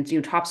 And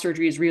top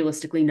surgeries,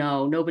 realistically,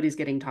 no, nobody's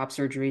getting top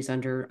surgeries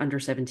under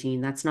 17.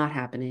 That's not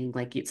happening.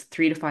 Like it's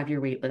 3 to 5 year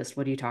wait list.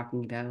 What are you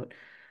talking about?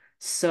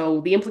 So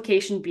the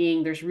implication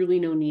being there's really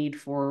no need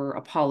for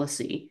a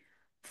policy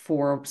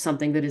for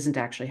something that isn't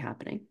actually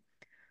happening.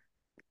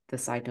 The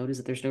side note is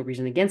that there's no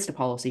reason against a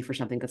policy for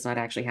something that's not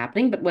actually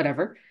happening, but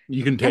whatever.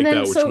 You can And take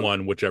then that so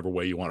whichever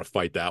way you want to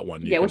fight that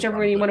one, you yeah, can whichever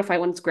run way you with it. want to fight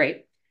one, it's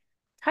great.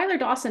 Tyler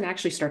Dawson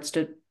actually starts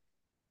to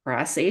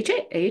press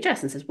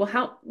AHS and says,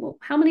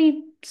 how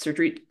many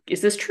surgery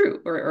is this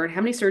true? Or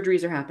how many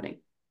surgeries are happening?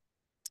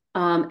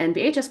 And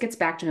VHS gets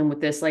back to him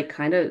with this like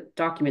kind of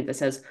document that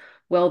says,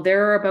 well,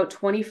 there are about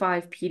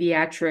 25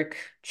 pediatric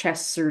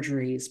chest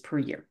surgeries per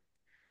year.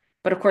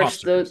 But of Top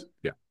course, surgeries.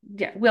 Yeah.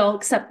 yeah, well,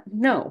 except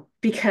no,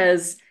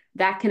 because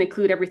that can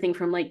include everything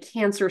from like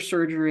cancer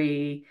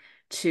surgery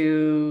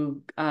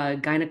to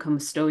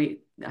gynecomastia.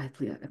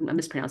 I'm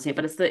mispronouncing it,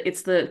 but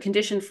it's the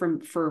condition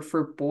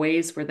for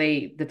boys where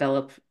they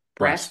develop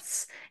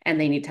Breasts. breasts and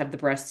they need to have the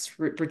breasts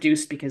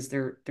reduced because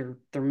they're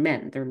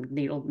men, they're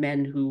natal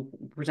men who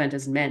present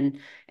as men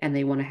and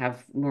they want to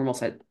have normal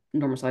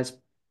size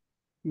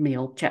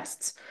male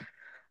chests.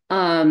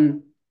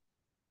 Um,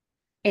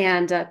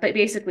 and but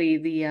basically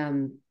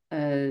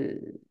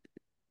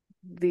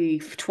the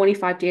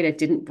 25 data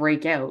didn't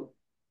break out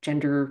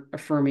gender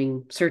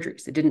affirming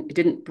surgeries. It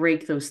didn't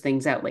break those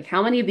things out. Like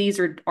how many of these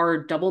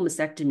are double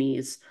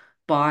mastectomies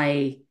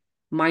by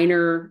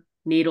minor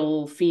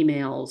natal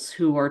females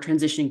who are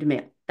transitioning to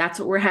male? That's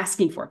what we're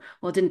asking for.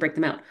 Well, it didn't break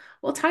them out.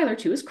 Well, Tyler,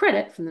 to his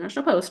credit from the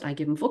National Post, I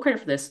give him full credit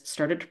for this,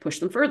 started to push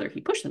them further.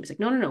 He pushed them. He's like,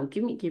 no, no, no,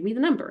 give me the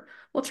number.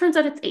 Well, it turns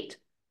out it's 8.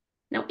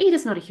 Now, 8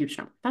 is not a huge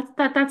number.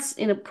 That's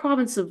in a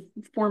province of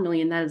 4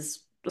 million. That is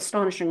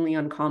astonishingly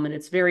uncommon.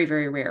 It's very,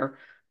 very rare,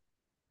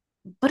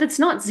 but it's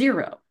not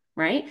 0,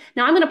 right?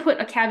 Now, I'm going to put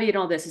a caveat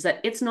on this is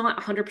that it's not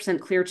 100%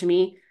 clear to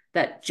me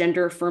that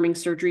gender affirming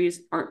surgeries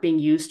aren't being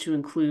used to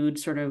include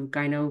sort of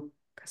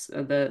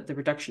the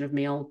reduction of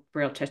male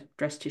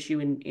breast tissue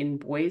in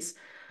boys,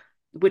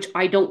 which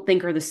I don't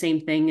think are the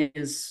same thing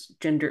as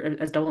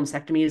double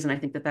mastectomies. And I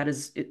think that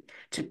is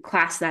to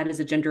class that as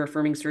a gender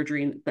affirming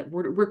surgery, and that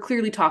we're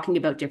clearly talking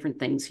about different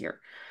things here.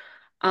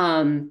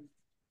 Um,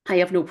 I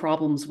have no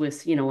problems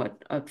with,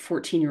 a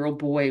 14-year-old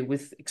boy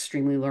with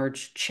extremely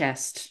large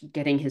chest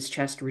getting his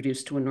chest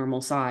reduced to a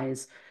normal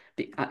size.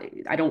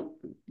 I don't,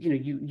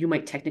 you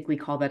might technically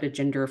call that a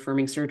gender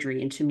affirming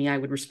surgery. And to me, I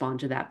would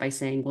respond to that by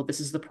saying, well, this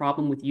is the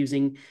problem with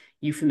using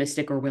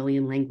euphemistic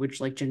Orwellian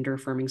language like gender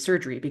affirming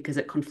surgery, because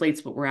it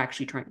conflates what we're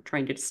actually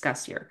trying to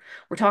discuss here.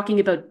 We're talking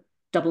about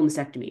double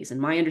mastectomies. And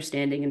my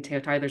understanding and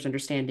Tyler's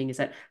understanding is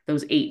that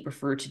those 8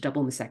 refer to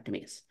double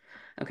mastectomies.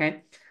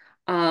 Okay.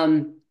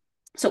 Um,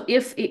 so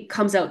if it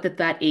comes out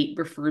that 8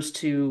 refers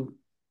to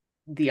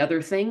the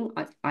other thing,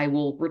 I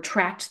will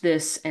retract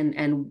this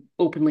and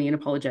openly and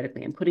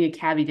apologetically. I'm putting a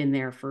caveat in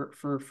there for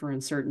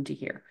uncertainty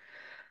here.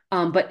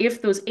 But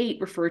if those 8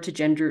 refer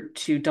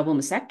to double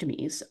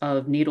mastectomies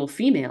of natal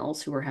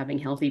females who are having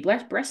healthy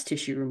breast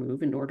tissue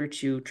removed in order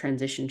to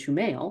transition to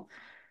male,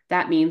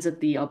 that means that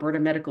the Alberta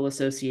Medical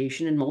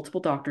Association and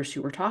multiple doctors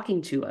who were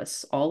talking to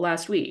us all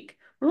last week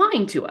were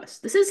lying to us.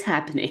 This is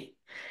happening.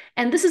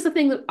 And this is the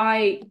thing that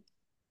I,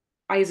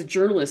 as a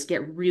journalist,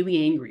 get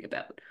really angry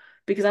about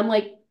because I'm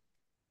like,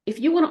 if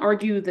you want to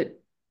argue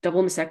that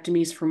double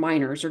mastectomies for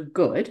minors are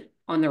good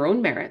on their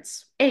own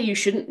merits, you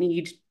shouldn't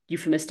need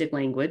euphemistic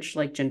language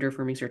like gender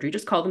affirming surgery.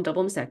 Just call them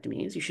double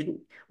mastectomies.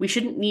 We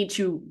shouldn't need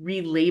to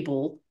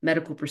relabel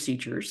medical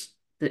procedures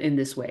in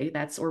this way.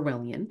 That's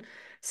Orwellian.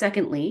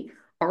 Secondly,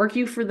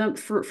 argue for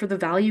the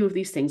value of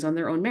these things on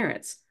their own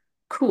merits.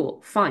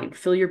 Cool, fine,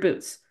 fill your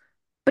boots.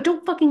 But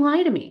don't fucking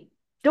lie to me.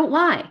 Don't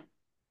lie.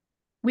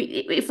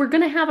 If we're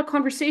going to have a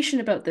conversation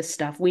about this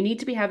stuff, we need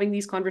to be having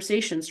these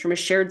conversations from a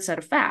shared set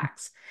of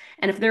facts.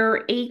 And if there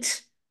are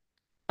eight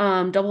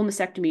double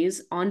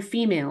mastectomies on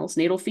females,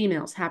 natal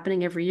females,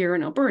 happening every year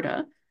in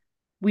Alberta,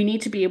 we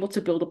need to be able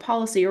to build a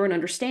policy or an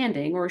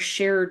understanding or a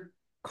shared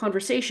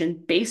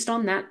conversation based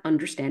on that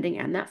understanding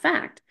and that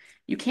fact.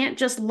 You can't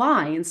just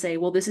lie and say,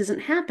 well, this isn't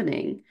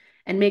happening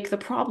and make the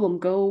problem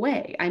go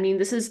away. I mean,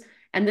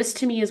 this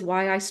to me is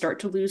why I start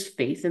to lose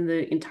faith in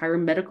the entire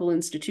medical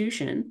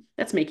institution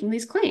that's making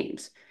these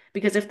claims.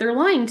 Because if they're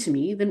lying to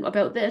me then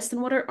about this,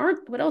 then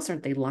what else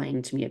aren't they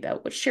lying to me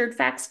about? What shared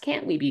facts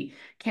can't we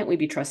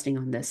be trusting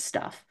on this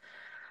stuff?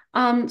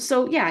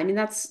 So yeah, I mean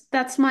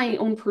that's my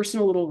own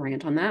personal little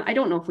rant on that. I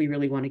don't know if we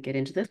really want to get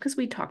into this because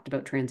we talked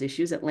about trans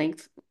issues at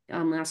length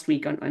last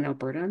week on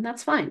Alberta, and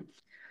that's fine.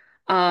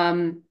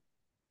 Um,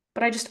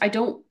 but I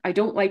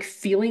don't like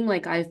feeling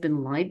like I've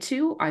been lied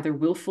to, either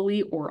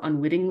willfully or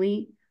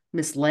unwittingly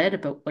misled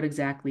about what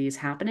exactly is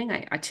happening.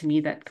 To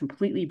me that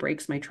completely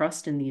breaks my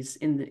trust in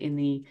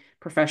the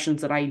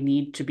professions that I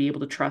need to be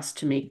able to trust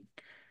to make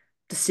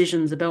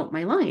decisions about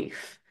my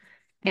life.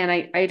 And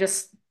I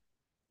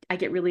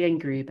get really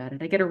angry about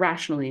it. I get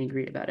irrationally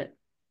angry about it.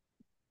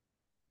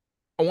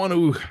 I want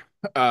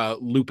to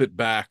loop it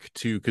back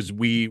to because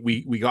we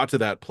got to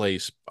that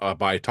place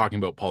by talking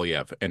about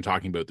Polyev and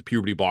talking about the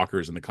puberty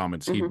blockers and the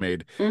comments he'd Hmm.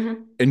 made, Hmm.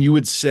 and you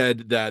had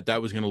said that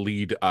that was going to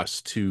lead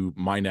us to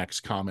my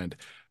next comment.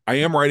 I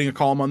am writing a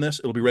column on this.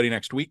 It'll be ready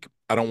next week.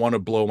 I don't want to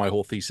blow my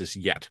whole thesis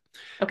yet,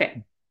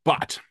 Okay.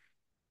 but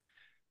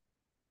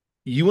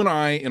you and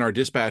I in our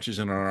dispatches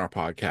and on our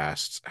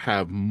podcasts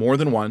have more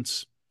than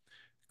once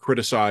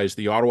criticized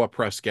the Ottawa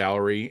Press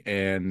Gallery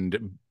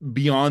and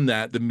beyond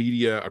that, the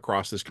media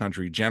across this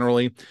country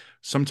generally,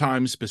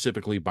 sometimes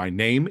specifically by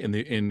name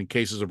in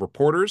cases of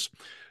reporters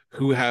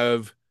who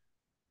have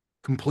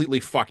completely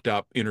fucked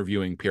up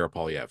interviewing Pierre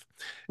Polyev.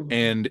 Hmm.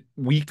 And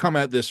we come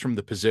at this from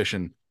the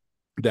position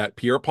that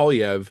Pierre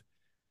Polyev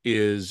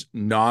is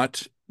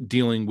not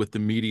dealing with the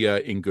media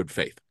in good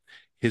faith.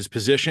 His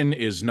position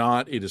is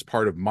not, it is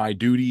part of my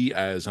duty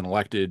as an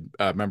elected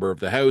member of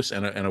the House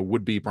and a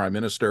would be prime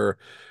minister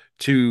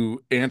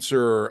to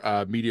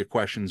answer media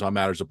questions on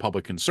matters of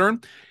public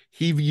concern.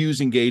 He views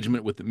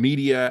engagement with the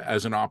media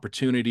as an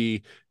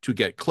opportunity to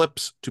get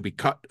clips to be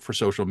cut for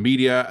social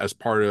media as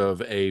part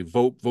of a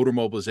voter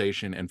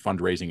mobilization and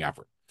fundraising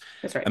effort.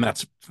 That's right. And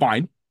that's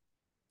fine.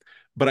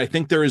 But I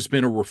think there has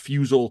been a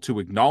refusal to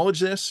acknowledge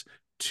this,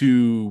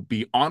 to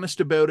be honest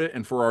about it,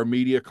 and for our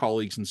media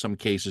colleagues in some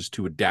cases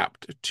to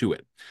adapt to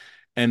it.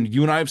 And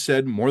you and I have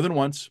said more than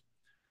once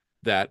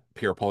that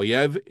Pierre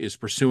Polyev is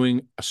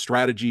pursuing a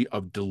strategy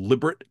of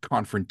deliberate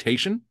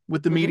confrontation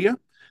with the Hmm. media.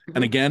 And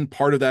Hmm. again,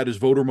 part of that is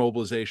voter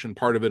mobilization,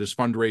 part of it is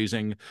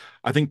fundraising.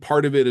 I think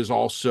part of it is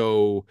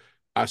also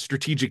a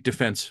strategic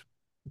defense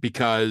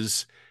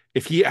because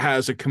if he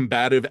has a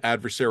combative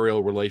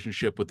adversarial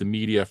relationship with the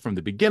media from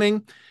the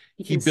beginning,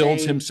 You he can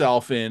builds say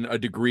himself in a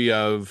degree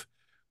of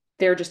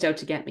they're just out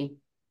to get me.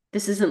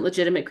 This isn't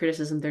legitimate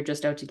criticism. They're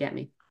just out to get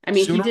me. I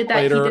mean, he sooner did or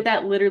that. He later. did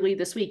that literally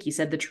this week. He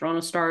said the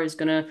Toronto Star is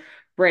going to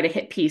write a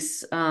hit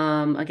piece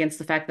against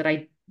the fact that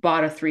I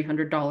bought a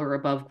 $300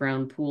 above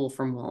ground pool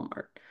from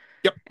Walmart.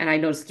 Yep, And I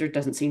noticed there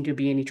doesn't seem to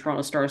be any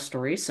Toronto Star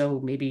stories, so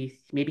maybe he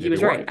maybe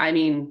was we're right. right. I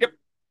mean, Yep.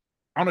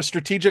 On a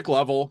strategic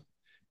level,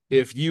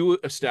 if you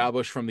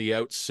establish from the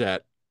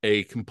outset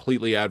a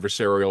completely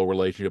adversarial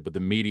relationship with the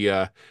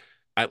media,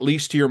 at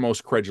least to your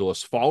most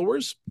credulous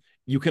followers,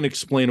 you can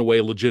explain away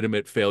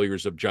legitimate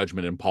failures of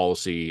judgment and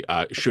policy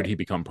that's should he right.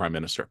 become prime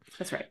minister.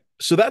 That's right.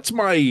 So that's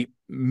my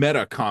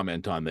meta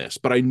comment on this.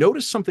 But I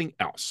noticed something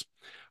else.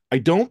 I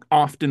don't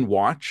often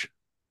watch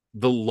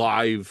the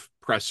live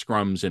press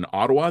scrums in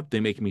Ottawa. They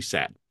make me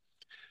sad.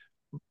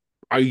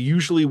 I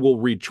usually will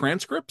read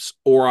transcripts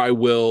or I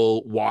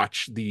will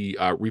watch the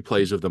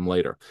replays of them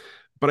later.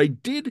 But I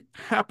did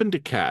happen to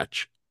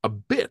catch a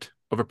bit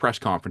of a press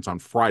conference on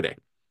Friday.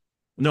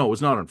 No, it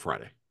was not on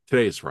Friday.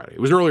 Today is Friday.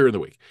 It was earlier in the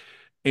week.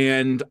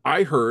 And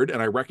I heard,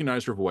 and I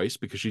recognized her voice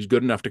because she's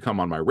good enough to come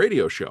on my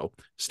radio show,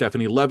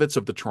 Stephanie Levitz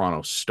of the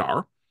Toronto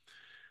Star,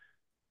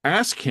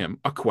 ask him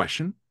a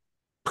question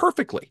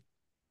perfectly.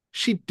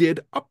 She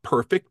did a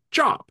perfect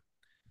job.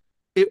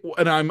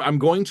 And I'm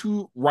going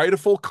to write a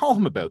full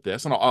column about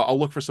this, and I'll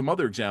look for some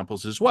other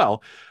examples as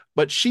well.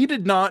 But she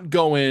did not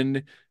go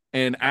in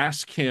and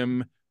ask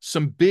him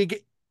some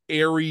big,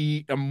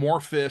 airy,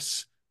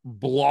 amorphous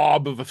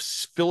blob of a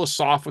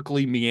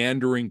philosophically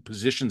meandering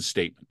position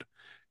statement,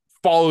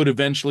 followed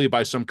eventually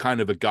by some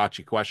kind of a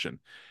gotcha question.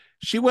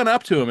 She went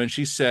up to him and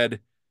she said,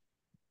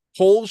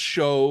 "Polls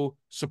show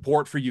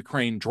support for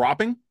Ukraine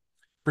dropping,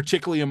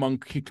 particularly among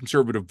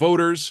conservative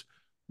voters.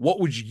 What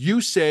would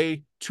you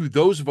say to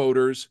those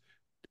voters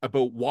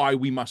about why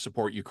we must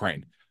support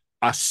Ukraine?"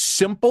 A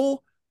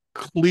simple,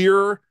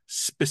 clear,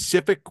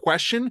 specific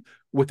question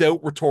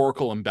without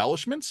rhetorical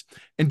embellishments.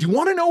 And do you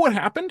want to know what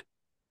happened?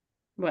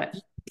 What?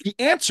 He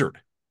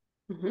answered.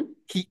 Hmm.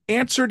 He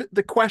answered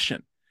the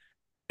question,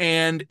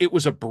 and it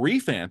was a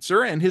brief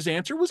answer, and his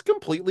answer was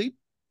completely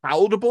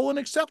palatable and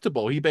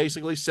acceptable. He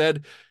basically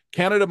said,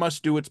 Canada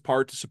must do its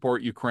part to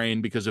support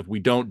Ukraine because if we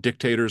don't,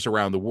 dictators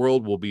around the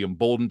world will be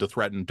emboldened to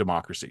threaten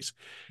democracies.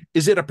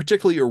 Is it a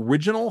particularly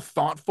original,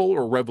 thoughtful,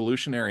 or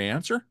revolutionary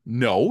answer?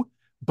 No,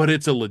 but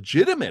it's a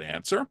legitimate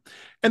answer.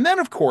 And then,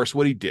 of course,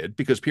 what he did,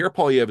 because Pierre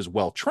Poilievre is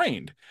well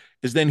trained,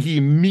 is then he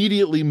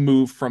immediately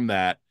moved from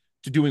that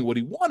to doing what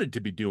he wanted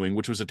to be doing,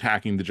 which was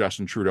attacking the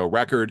Justin Trudeau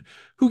record.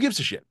 Who gives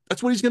a shit?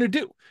 That's what he's going to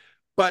do.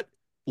 But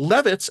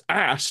Levitz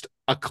asked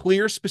a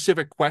clear,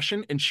 specific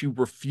question, and she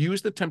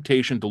refused the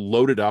temptation to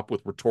load it up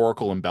with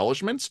rhetorical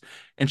embellishments.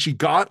 And she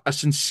got a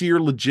sincere,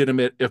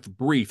 legitimate, if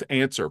brief,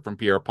 answer from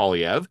Pierre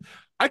Poilievre.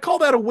 I call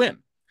that a win.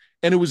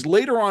 And it was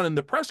later on in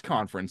the press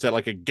conference that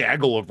like a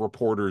gaggle of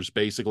reporters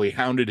basically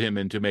hounded him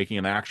into making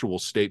an actual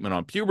statement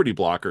on puberty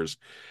blockers.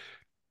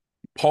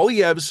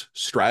 Poilievre's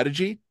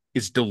strategy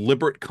is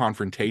deliberate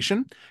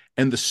confrontation.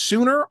 And the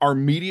sooner our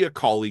media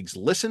colleagues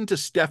listen to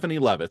Stephanie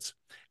Levitz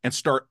and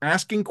start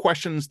asking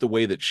questions the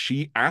way that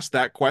she asked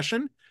that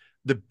question,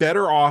 the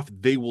better off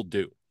they will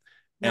do.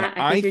 And Matt,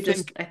 I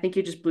think, I think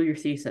you just blew your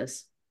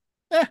thesis.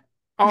 eh,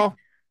 oh,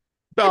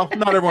 well,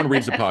 not everyone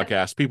reads the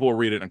podcast. People will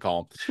read it in a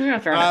column. Yeah,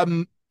 fair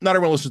enough. Not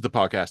everyone listens to the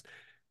podcast.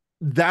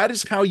 That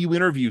is how you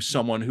interview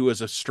someone who has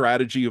a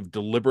strategy of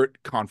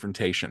deliberate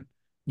confrontation.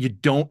 You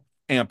don't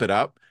amp it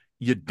up.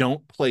 You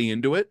don't play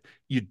into it.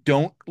 You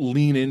don't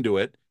lean into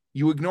it.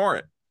 You ignore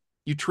it.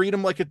 You treat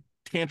them like a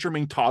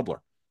tantruming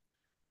toddler.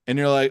 And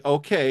you're like,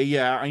 okay,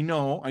 yeah, I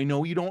know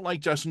you don't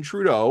like Justin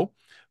Trudeau,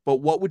 but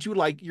what would you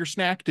like your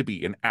snack to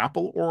be? An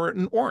apple or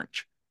an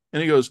orange?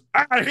 And he goes,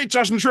 I hate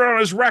Justin Trudeau on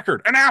his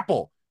record, an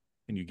apple.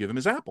 And you give him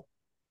his apple.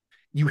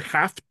 You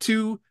have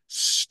to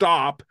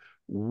stop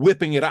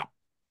whipping it up.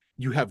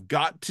 You have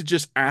got to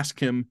just ask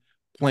him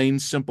plain,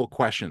 simple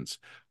questions.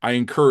 I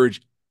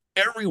encourage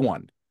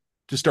everyone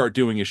to start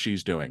doing as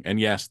she's doing. And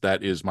yes,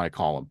 that is my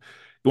column.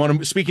 You want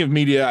to, speaking of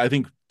media, I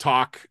think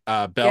talk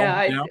Yeah,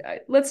 Bell now.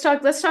 let's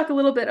talk a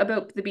little bit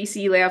about the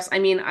BCE layoffs. I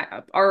mean,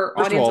 our First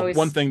of audience all, one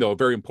always thing though,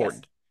 very yes.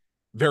 important,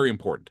 very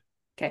important.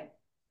 Okay.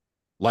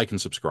 Like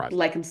and subscribe.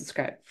 Like and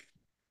subscribe.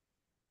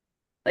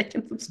 Like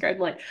and subscribe,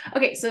 like.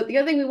 Okay, so the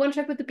other thing we want to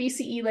check with the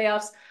BCE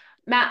layoffs,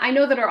 Matt, I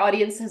know that our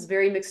audience has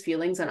very mixed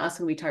feelings on us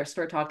when we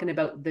start talking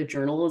about the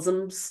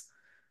journalisms.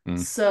 Mm,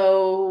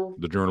 So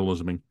the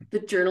journalisming, the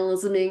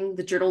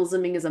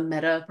journalisming is a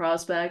meta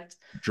prospect.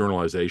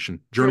 journalization,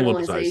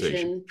 Journalization, there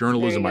you go.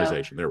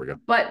 journalismization. There we go.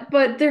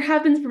 But there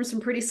have been some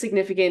pretty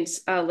significant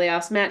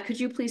layoffs. Matt, could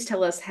you please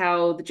tell us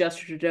how the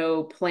Justin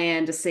Trudeau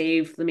plan to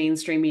save the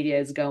mainstream media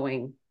is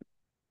going?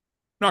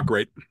 Not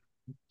great.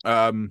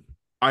 Um,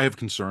 I have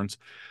concerns.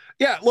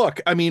 Yeah, look,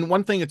 I mean,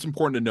 one thing it's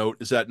important to note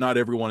is that not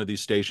every one of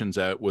these stations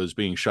that was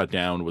being shut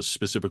down was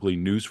specifically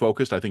news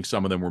focused. I think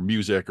some of them were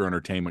music or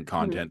entertainment Mhm.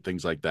 content,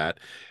 things like that.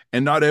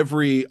 And not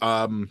every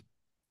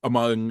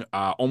among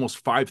almost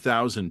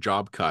 5,000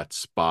 job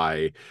cuts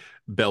by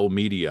Bell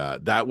Media,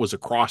 that was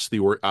across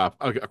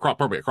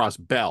across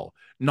Bell.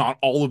 Not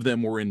all of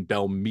them were in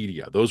Bell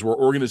Media. Those were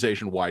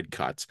organization-wide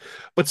cuts.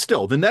 But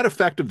still, the net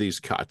effect of these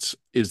cuts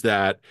is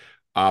that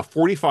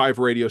 45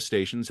 radio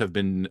stations have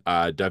been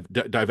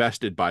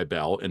divested by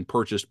Bell and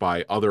purchased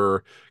by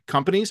other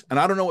companies. And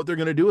I don't know what they're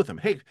going to do with them.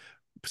 Hey,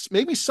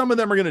 maybe some of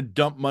them are going to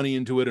dump money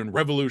into it and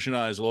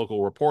revolutionize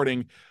local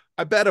reporting.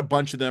 I bet a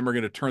bunch of them are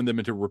going to turn them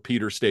into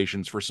repeater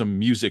stations for some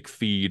music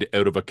feed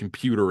out of a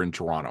computer in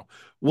Toronto.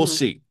 We'll Mhm.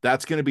 see.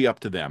 That's going to be up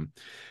to them.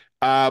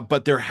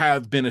 But there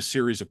have been a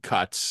series of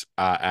cuts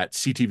at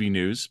CTV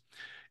News,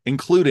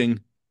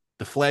 including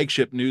the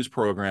flagship news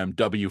program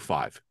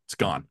W5. It's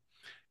gone.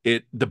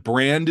 The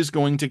brand is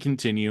going to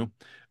continue,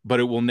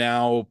 but it will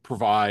now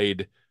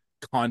provide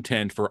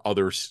content for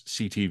other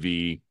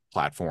CTV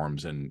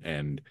platforms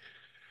and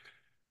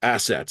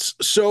assets.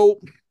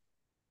 So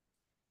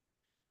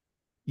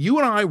you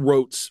and I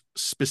wrote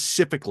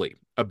specifically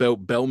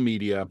about Bell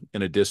Media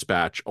in a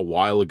dispatch a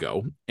while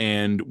ago,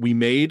 and we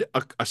made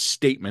a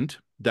statement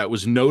that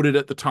was noted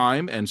at the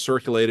time and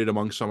circulated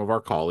among some of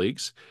our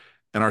colleagues,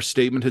 and our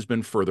statement has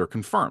been further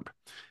confirmed.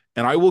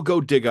 And I will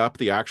go dig up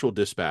the actual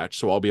dispatch,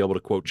 so I'll be able to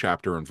quote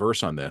chapter and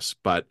verse on this.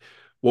 But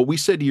what we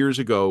said years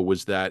ago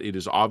was that it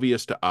is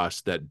obvious to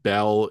us that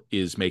Bell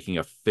is making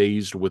a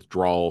phased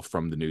withdrawal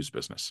from the news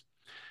business.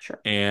 Sure.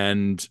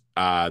 And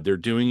they're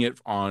doing it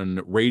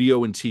on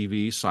radio and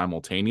TV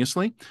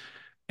simultaneously.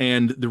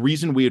 And the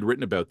reason we had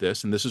written about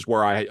this, and this is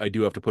where I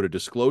do have to put a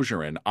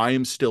disclosure in, I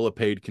am still a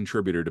paid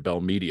contributor to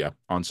Bell Media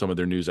on some of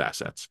their news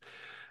assets.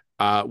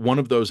 One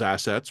of those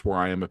assets where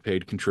I am a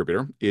paid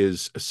contributor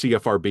is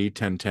CFRB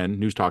 1010,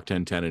 News Talk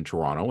 1010 in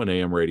Toronto, an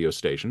AM radio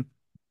station.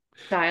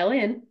 Dial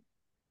in.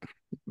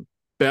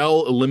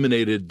 Bell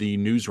eliminated the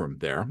newsroom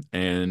there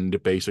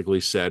and basically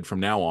said from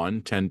now on,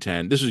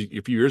 1010, this is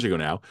a few years ago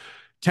now,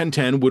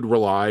 1010 would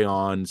rely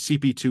on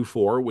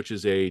CP24, which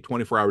is a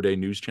 24-hour day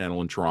news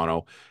channel in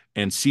Toronto,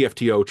 and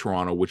CFTO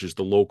Toronto, which is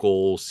the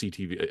local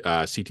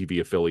CTV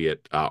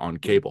affiliate on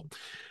cable.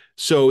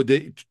 So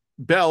the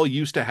Bell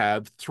used to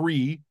have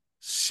three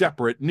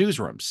separate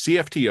newsrooms,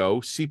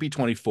 CFTO,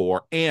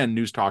 CP24, and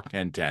News Talk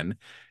 1010.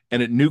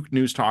 And it nuked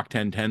News Talk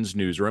 1010's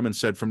newsroom and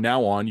said, from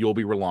now on, you'll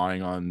be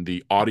relying on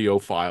the audio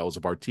files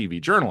of our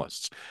TV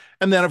journalists.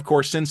 And then, of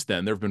course, since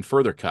then, there have been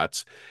further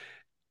cuts.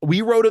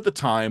 We wrote at the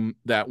time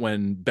that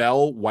when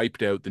Bell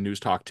wiped out the News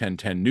Talk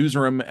 1010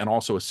 newsroom and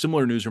also a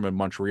similar newsroom in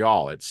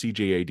Montreal at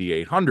CJAD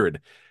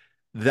 800,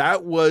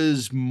 that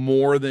was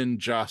more than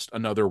just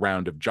another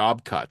round of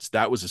job cuts.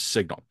 That was a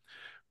signal.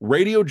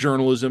 Radio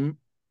journalism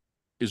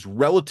is,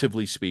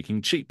 relatively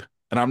speaking, cheap.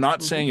 And I'm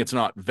not saying Mm-hmm. it's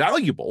not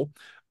valuable.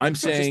 I'm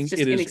No, saying just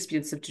it is,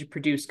 inexpensive to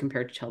produce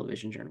compared to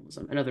television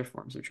journalism and other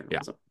forms of yeah,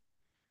 journalism.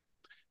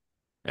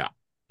 yeah.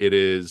 It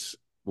is,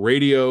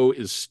 radio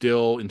is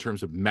still, in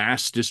terms of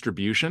mass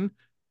distribution,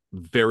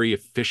 very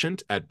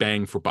efficient at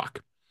bang for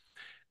buck.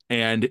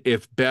 And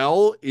if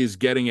Bell is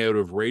getting out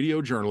of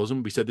radio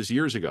journalism, we said this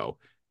years ago,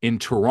 in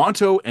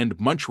Toronto and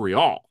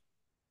Montreal,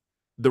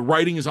 the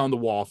writing is on the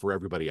wall for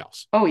everybody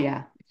else. Oh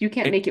yeah. If you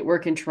can't And, make it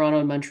work in Toronto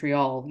and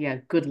Montreal, yeah,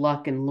 good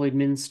luck in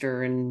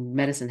Lloydminster and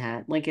Medicine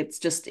Hat. Like it's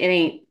just it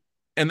ain't.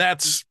 and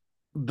that's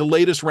the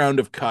latest round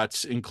of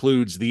cuts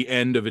includes the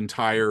end of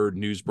entire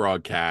news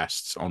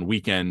broadcasts on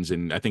weekends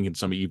and I think in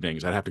some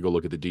evenings. I'd have to go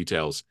look at the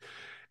details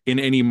in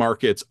any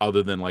markets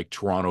other than like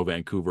Toronto,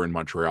 Vancouver, and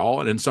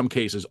Montreal, and in some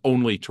cases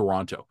only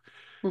Toronto.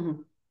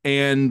 Mhm.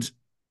 And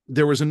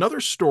there was another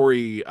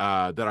story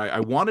that I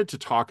wanted to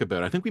talk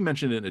about. I think we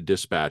mentioned it in a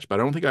dispatch, but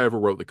I don't think I ever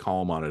wrote the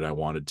column on it. I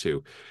wanted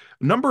to.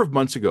 A number of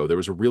months ago, there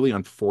was a really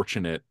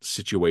unfortunate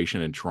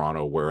situation in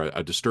Toronto where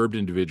a disturbed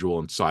individual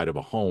inside of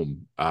a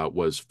home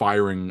was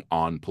firing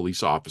on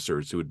police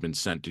officers who had been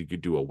sent to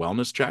do a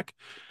wellness check.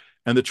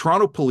 And the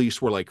Toronto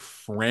police were like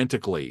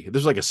frantically,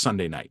 this was like a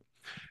Sunday night.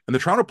 And the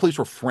Toronto police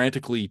were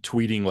frantically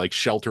tweeting like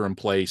shelter in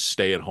place,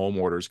 stay at home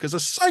orders because a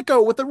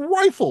psycho with a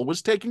rifle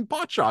was taking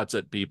pot shots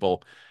at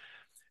people.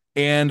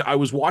 And I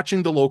was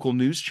watching the local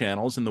news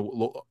channels and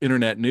the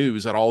internet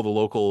news at all the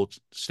local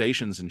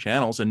stations and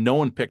channels, and no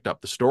one picked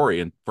up the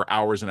story and for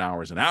hours and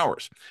hours and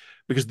hours.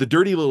 Because the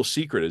dirty little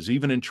secret is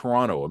even in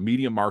Toronto, a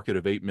media market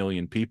of 8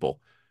 million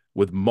people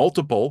with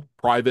multiple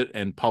private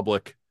and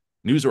public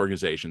news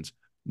organizations,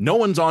 no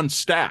one's on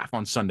staff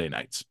on Sunday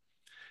nights.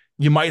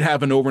 You might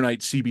have an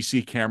overnight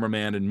CBC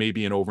cameraman and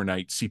maybe an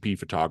overnight CP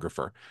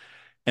photographer.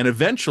 And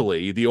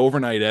eventually, the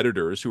overnight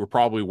editors, who were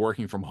probably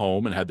working from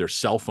home and had their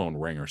cell phone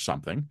ring or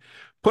something,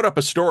 put up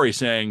a story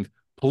saying,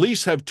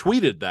 police have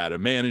tweeted that a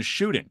man is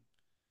shooting.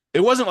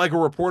 It wasn't like a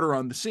reporter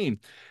on the scene.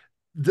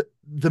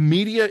 The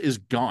media is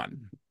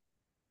gone,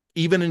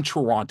 even in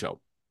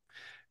Toronto.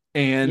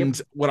 Yep.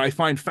 And what I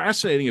find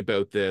fascinating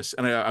about this,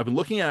 and I've been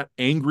looking at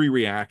angry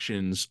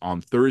reactions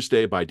on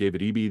Thursday by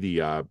David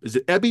Eby, is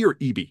it Eby or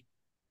Eby?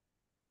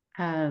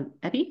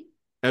 Ebby?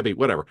 Eby,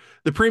 whatever.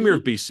 The Premier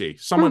of Eby? BC. We're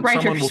Someone will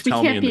writers. We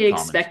tell me can't in the be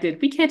comments. expected.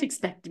 We can't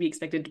expect to be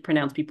expected to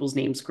pronounce people's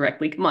names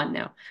correctly. Come on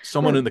now.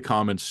 Someone We're in the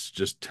comments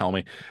just tell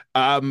me.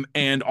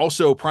 And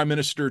also Prime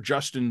Minister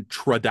Justin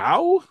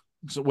Trudeau,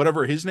 so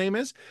whatever his name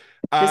is.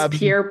 this Um,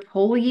 Pierre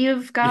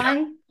Polyev yeah,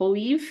 guy.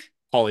 Polyev?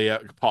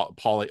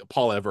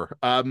 Paul Ever.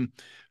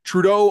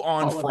 Trudeau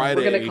on Poliver.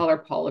 We're gonna Friday. call her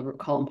Poliver.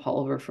 Call him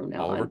Poliver from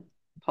now Oliver. on.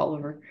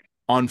 Poliver.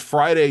 On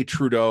Friday,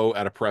 Trudeau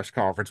at a press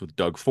conference with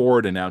Doug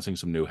Ford announcing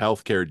some new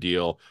healthcare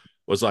deal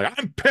was like,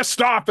 I'm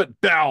pissed off at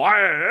Bell.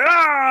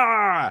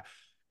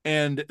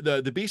 And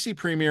the BC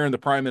Premier and the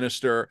Prime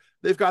Minister,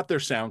 they've got their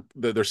sound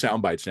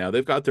bites now.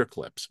 They've got their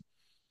clips.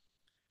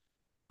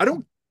 I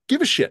don't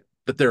give a shit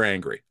that they're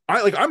angry.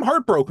 I'm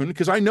heartbroken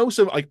because I know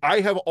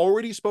I have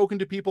already spoken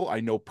to people I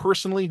know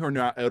personally who are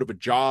not out of a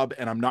job,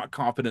 and I'm not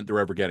confident they're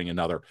ever getting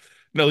another,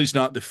 at least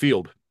not in the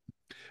field.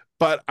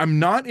 But I'm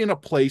not in a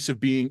place of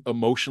being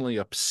emotionally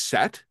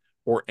upset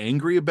or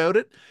angry about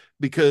it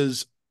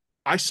because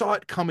I saw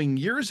it coming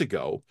years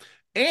ago,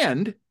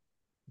 and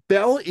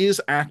Bell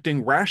is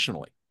acting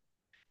rationally.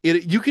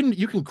 You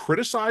can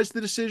criticize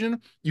the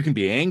decision, you can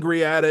be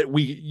angry at it.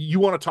 You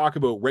want to talk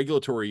about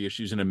regulatory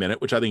issues in a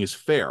minute, which I think is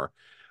fair.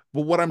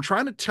 But what I'm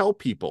trying to tell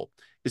people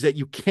is that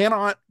you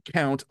cannot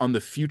count on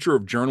the future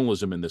of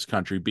journalism in this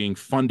country being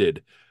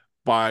funded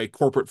by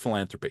corporate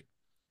philanthropy.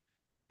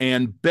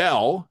 And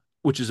Bell,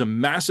 which is a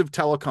massive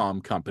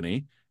telecom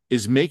company,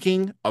 is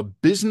making a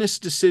business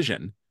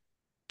decision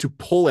to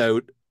pull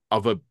out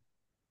of a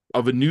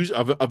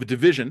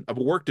division of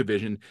a work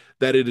division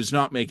that it is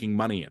not making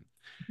money in.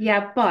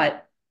 Yeah,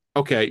 but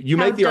Okay, you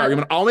how make the does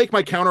argument. I'll make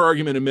my counter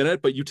argument in a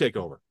minute, but you take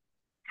over.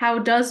 how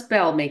does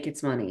Bell make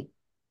its money?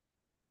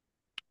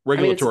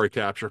 I mean, it's Regulatory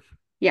capture.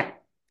 yeah.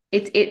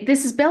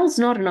 This is Bell's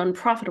not an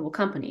unprofitable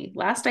company.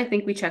 Last I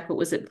think we checked, what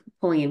was it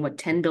pulling in, what,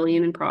 10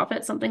 billion in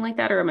profit, something like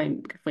that? Or am I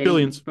conflating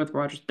Billions. with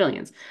Rogers?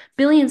 Billions.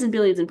 Billions and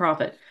billions in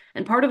profit.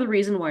 And part of the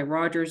reason why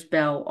Rogers,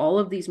 Bell, all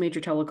of these major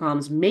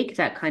telecoms make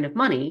that kind of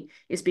money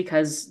is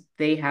because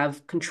they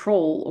have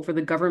control over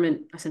the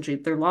government. Essentially,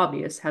 their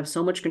lobbyists have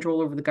so much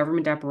control over the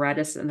government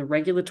apparatus and the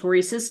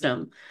regulatory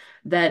system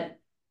that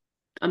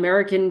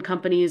American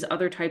companies,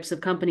 other types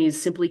of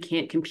companies simply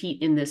can't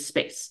compete in this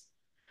space.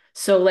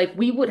 So like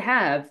we would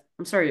have,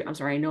 I'm sorry,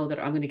 I know that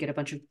I'm going to get a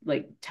bunch of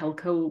like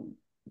telco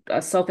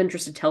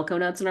self-interested telco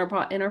nuts in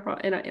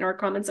our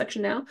comment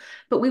section now,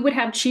 but we would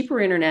have cheaper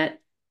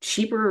internet,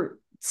 cheaper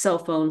cell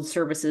phone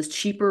services,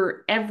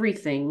 cheaper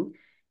everything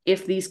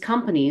if these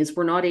companies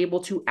were not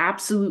able to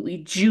absolutely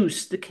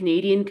juice the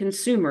Canadian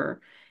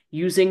consumer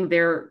using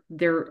their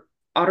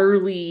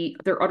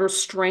utter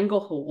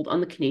stranglehold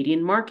on the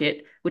Canadian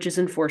market, which is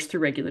enforced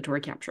through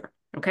regulatory capture.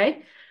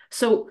 Okay?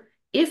 So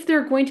if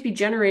they're going to be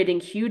generating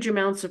huge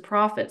amounts of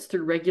profits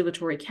through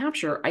regulatory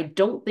capture, I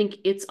don't think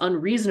it's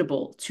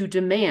unreasonable to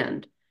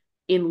demand,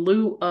 in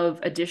lieu of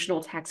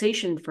additional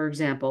taxation, for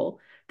example,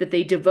 that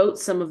they devote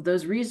some of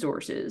those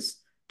resources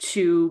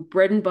to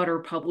bread and butter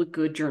public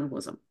good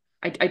journalism.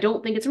 I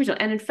don't think it's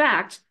reasonable. And in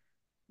fact,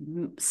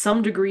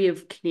 some degree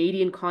of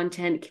Canadian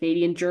content,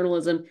 Canadian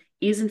journalism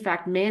is in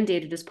fact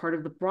mandated as part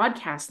of the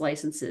broadcast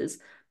licenses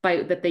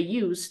that they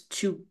use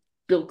to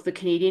bilk the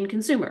Canadian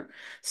consumer.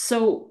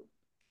 So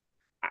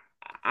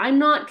I'm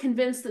not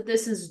convinced that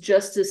this is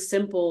just as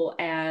simple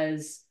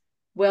as,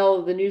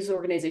 well, the news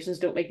organizations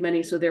don't make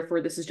money, so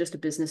therefore this is just a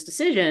business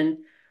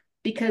decision,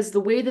 because the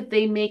way that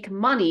they make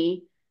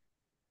money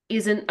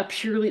isn't a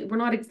purely, we're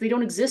not, they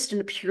don't exist in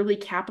a purely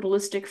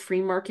capitalistic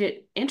free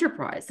market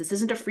enterprise. This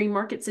isn't a free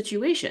market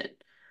situation.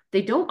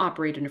 They don't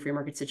operate in a free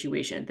market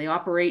situation. They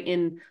operate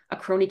in a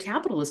crony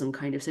capitalism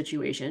kind of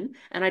situation.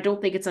 And I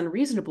don't think it's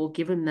unreasonable,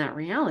 given that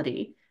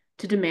reality,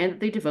 to demand that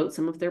they devote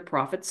some of their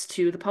profits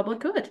to the public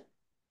good.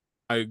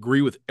 I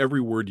agree with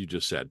every word you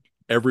just said.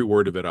 Every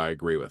word of it I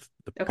agree with.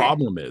 The Okay.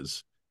 problem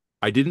is,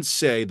 I didn't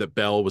say that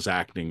Bell was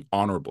acting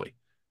honorably.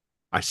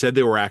 I said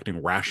they were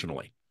acting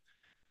rationally.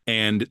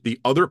 And the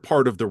other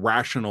part of the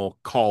rational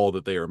call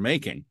that they are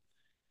making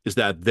is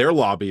that their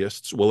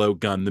lobbyists will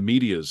outgun the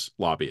media's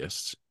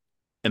lobbyists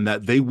and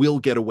that they will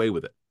get away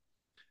with it.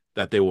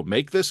 That they will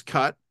make this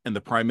cut and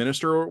the prime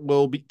minister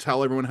will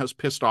tell everyone how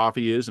pissed off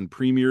he is and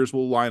premiers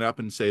will line up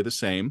and say the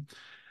same.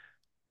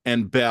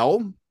 And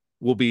Bell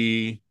will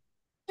be,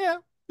 yeah,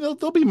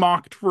 they'll be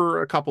mocked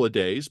for a couple of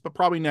days, but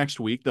probably next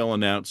week they'll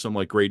announce some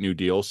like great new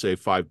deal, save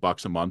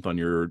 $5 a month on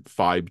your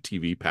 5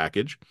 TV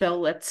package, Bill,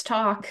 let's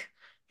talk.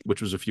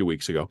 which was a few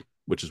weeks ago,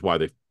 which is why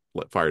they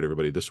fired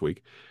everybody this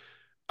week.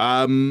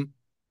 Um,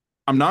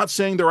 I'm not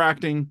saying they're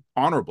acting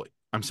honorably.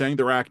 I'm saying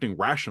they're acting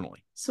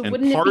rationally. So And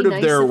wouldn't it be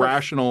nice if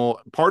a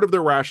part of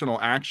their rational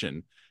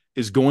action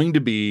is going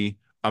to be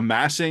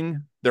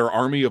amassing their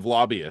army of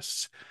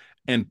lobbyists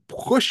and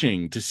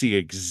pushing to see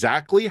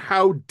exactly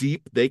how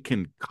deep they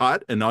can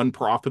cut an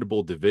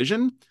unprofitable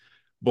division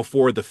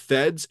before the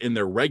feds in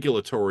their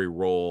regulatory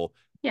role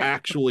yeah,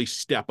 actually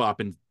step up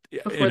and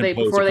before they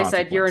impose a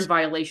said you're in consequence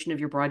violation of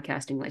your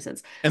broadcasting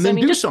license. and So I then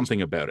mean, do just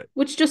something about it.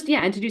 which just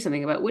yeah, and to do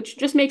something about which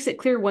just makes it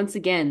clear once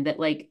again that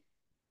like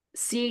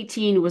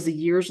C18 was a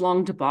years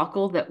long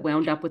debacle that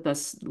wound up with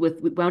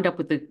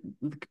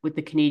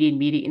the Canadian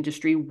media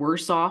industry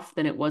worse off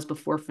than it was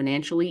before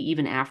financially,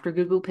 even after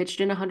Google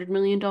pitched in $100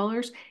 million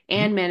Mhm.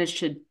 and managed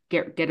to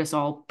get us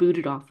all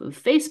booted off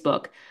of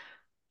Facebook,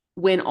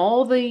 when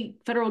all the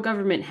federal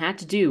government had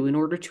to do in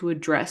order to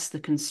address the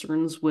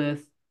concerns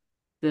with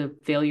the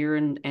failure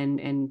and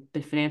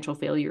the financial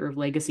failure of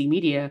legacy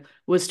media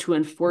was to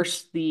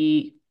enforce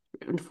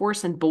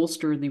and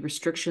bolster the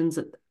restrictions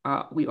that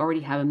we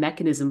already have a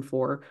mechanism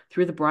for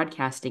through the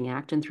Broadcasting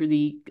Act and through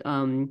the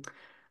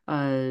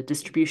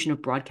Distribution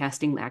of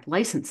Broadcasting Act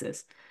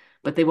licenses.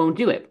 But they won't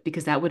do it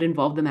because that would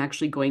involve them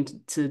actually going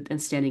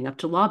and standing up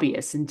to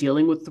lobbyists and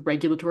dealing with the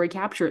regulatory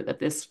capture that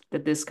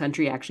this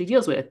country actually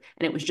deals with.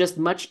 And it was just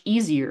much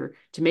easier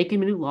to make a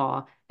new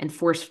law and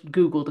force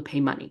Google to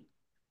pay money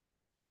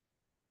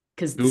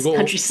because this Google,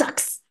 country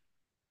sucks.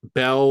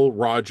 Bell,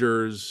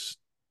 Rogers.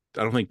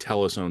 I don't think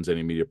Telus owns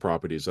any media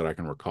properties that I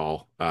can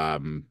recall.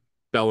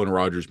 Bell and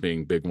Rogers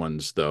being big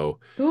ones, though.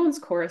 Who owns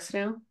Chorus now?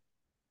 I don't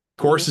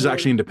know Chorus is who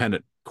actually owns.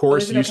 independent. Oh, is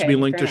Chorus it used to be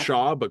okay? linked Fair to enough.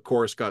 Shaw, but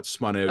Chorus got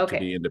spun out to Okay,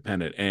 be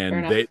independent, fair and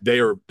enough.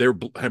 they're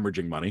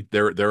hemorrhaging money.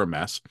 They're a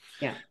mess.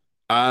 Yeah,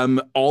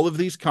 All of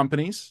these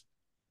companies,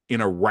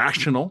 in a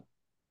rational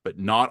but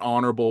not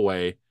honorable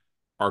way,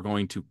 are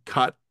going to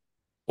cut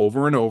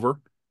over and over,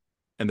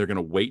 and they're going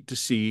to wait to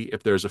see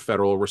if there's a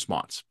federal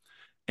response.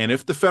 And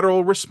if the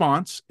federal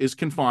response is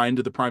confined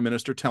to the prime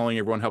minister telling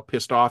everyone how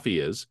pissed off he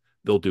is,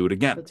 they'll do it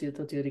again.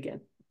 they'll do it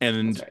again. That's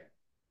And right.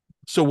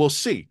 so we'll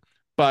see.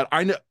 But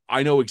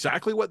I know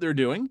exactly what they're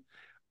doing,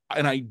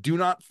 and I do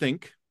not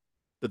think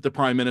that the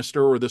prime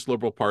minister or this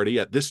liberal party,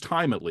 at this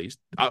time at least,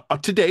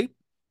 up to date,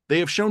 they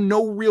have shown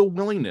no real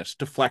willingness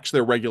to flex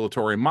their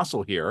regulatory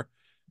muscle here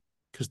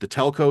because the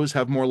telcos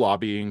have more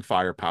lobbying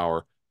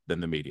firepower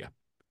than the media.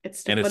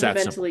 It's to And it's that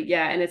simple. fundamentally,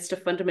 yeah, and it's to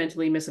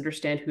fundamentally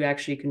misunderstand who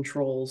actually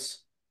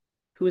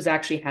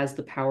has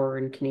the power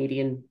in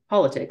Canadian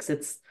politics.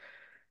 It's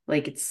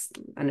like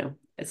I don't know.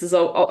 This is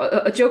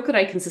a joke that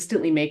I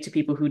consistently make to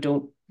people who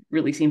don't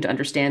really seem to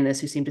understand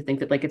this, who seem to think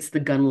that like it's the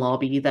gun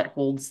lobby that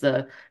holds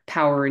the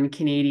power in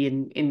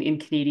Canadian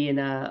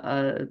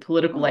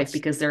political Well, life it's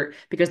because they're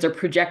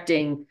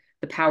projecting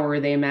the power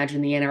they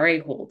imagine the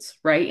NRA holds,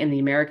 right? In the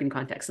American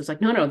context. It's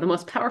like, no, the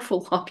most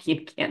powerful lobby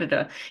in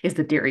Canada is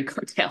the dairy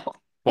cartel.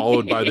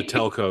 followed by the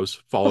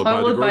telcos, followed by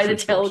the Followed by the grocery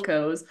stores.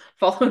 telcos,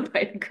 followed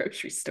by the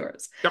grocery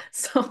stores. Yep.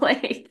 So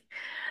like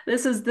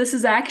this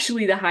is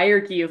actually the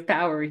hierarchy of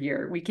power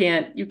here. We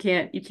can't you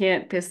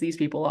can't piss these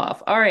people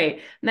off. All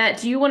right. Matt,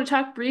 do you want to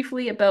talk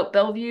briefly about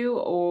Bellevue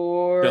Belleville.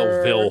 or I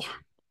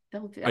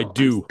Belleville?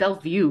 do.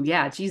 Bellevue.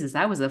 Yeah, Jesus,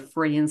 that was a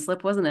Freudian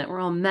slip, wasn't it? We're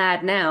all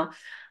mad now.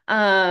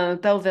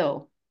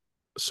 Belleville.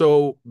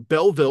 So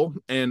Belleville,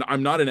 and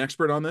I'm not an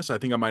expert on this. I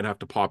think I might have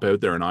to pop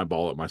out there and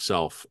eyeball it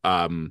myself.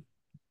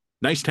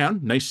 Nice town,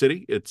 nice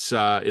city. It's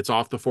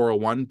off the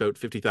 401, about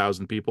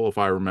 50,000 people, if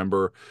I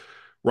remember,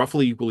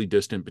 roughly equally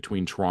distant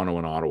between Toronto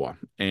and Ottawa.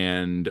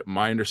 And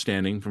my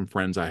understanding from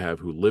friends I have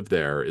who live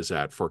there is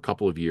that for a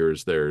couple of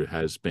years there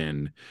has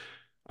been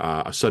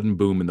a sudden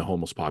boom in the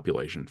homeless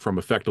population from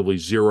effectively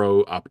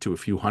zero up to a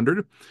few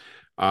hundred,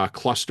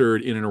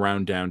 clustered in and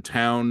around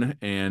downtown.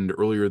 And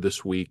earlier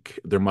this week,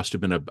 there must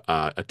have been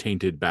a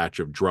tainted batch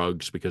of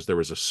drugs because there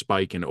was a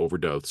spike in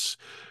overdose,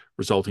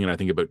 resulting in, I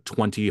think, about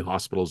 20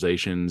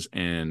 hospitalizations.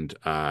 And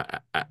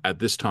at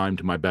this time,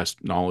 to my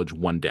best knowledge,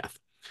 one death.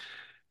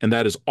 And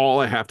that is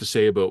all I have to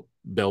say about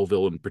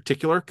Belleville in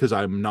particular, because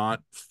I'm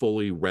not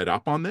fully read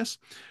up on this.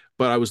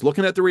 But I was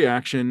looking at the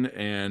reaction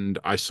and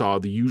I saw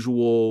the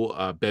usual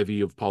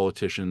bevy of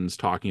politicians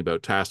talking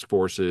about task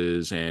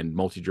forces and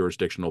multi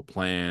jurisdictional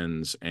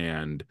plans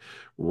and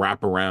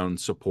wraparound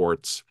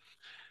supports.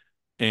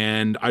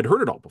 And I'd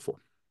heard it all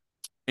before.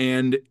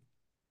 And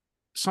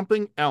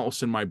something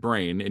else in my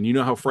brain, and you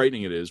know how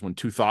frightening it is when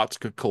two thoughts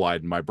could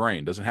collide in my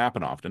brain, doesn't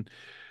happen often.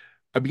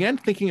 I began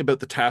thinking about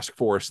the task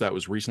force that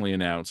was recently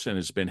announced and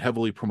has been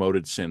heavily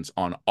promoted since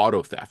on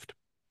auto theft.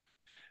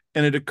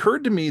 And it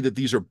occurred to me that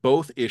these are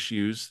both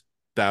issues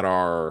that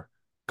are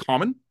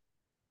common: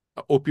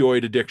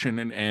 opioid addiction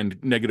and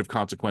negative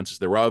consequences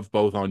thereof,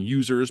 both on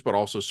users, but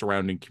also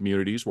surrounding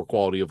communities where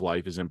quality of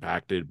life is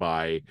impacted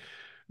by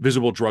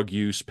visible drug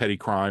use, petty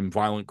crime,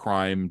 violent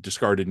crime,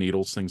 discarded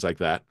needles, things like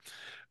that.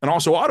 And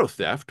also auto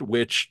theft,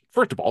 which,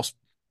 first of all, is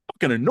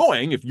fucking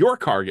annoying if your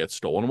car gets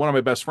stolen. One of my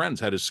best friends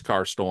had his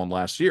car stolen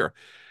last year.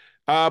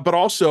 But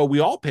also, we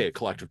all pay a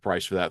collective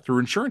price for that through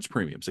insurance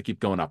premiums that keep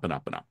going up and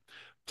up and up.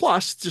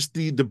 Plus, just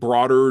the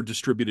broader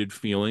distributed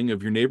feeling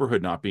of your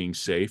neighborhood not being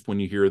safe when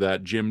you hear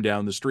that Jim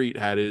down the street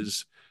had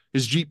his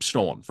Jeep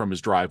stolen from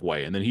his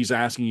driveway. And then he's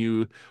asking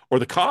you, or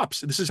the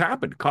cops, this has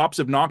happened. Cops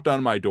have knocked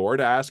on my door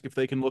to ask if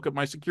they can look at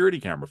my security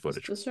camera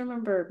footage. Just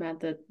remember, Matt,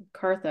 that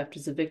car theft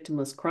is a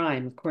victimless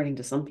crime, according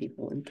to some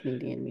people in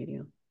Canadian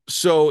media.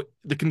 So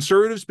the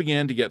conservatives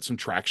began to get some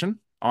traction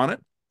on it.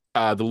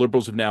 The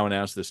liberals have now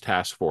announced this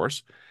task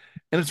force.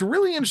 And it's a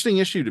really interesting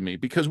issue to me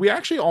because we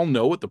actually all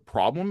know what the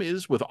problem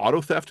is with auto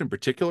theft in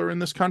particular in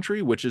this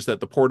country, which is that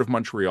the Port of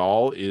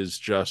Montreal is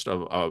just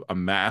a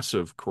mass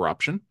of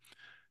corruption.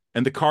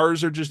 And the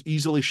cars are just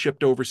easily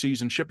shipped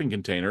overseas in shipping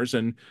containers.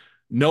 And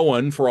no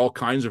one, for all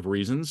kinds of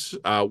reasons,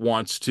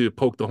 wants to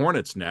poke the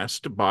hornet's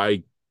nest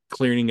by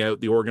clearing out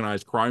the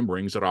organized crime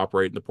rings that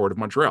operate in the Port of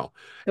Montreal,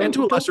 and to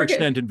a Don't lesser forget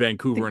extent in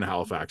Vancouver the and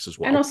Halifax as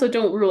and well. also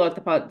don't rule out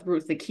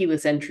the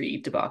keyless entry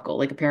debacle.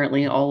 Like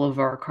apparently all of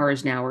our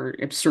cars now are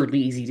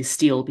absurdly easy to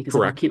steal because of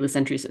our Correct. keyless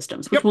entry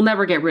systems, which Yep. we'll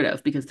never get rid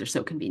of because they're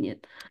so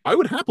convenient. I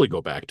would happily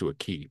go back to a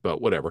key,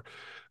 but whatever.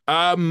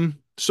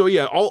 So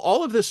yeah,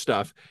 all of this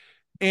stuff.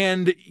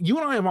 And you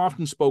and I have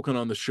often spoken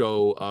on the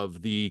show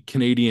of the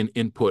Canadian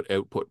input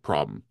output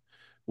problem,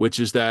 which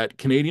is that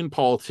Canadian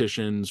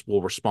politicians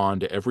will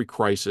respond to every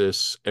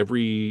crisis,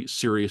 every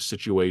serious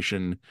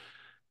situation,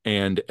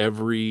 and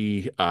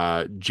every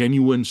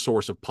genuine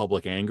source of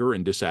public anger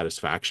and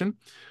dissatisfaction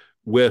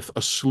with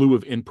a slew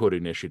of input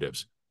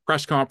initiatives: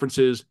 press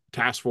conferences,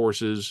 task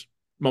forces,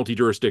 multi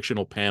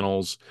jurisdictional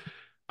panels,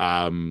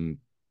 um,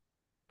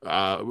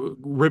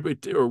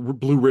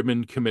 blue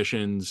ribbon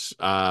commissions,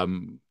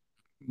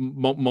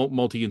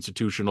 multi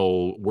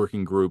institutional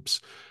working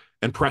groups,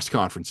 and press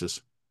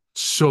conferences.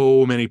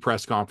 So many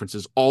press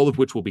conferences, all of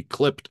which will be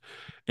clipped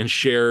and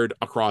shared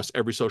across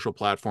every social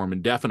platform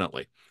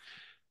indefinitely.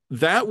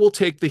 That will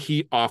take the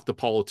heat off the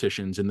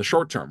politicians in the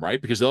short term,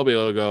 right? Because they'll be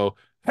able to go,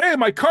 hey,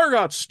 my car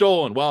got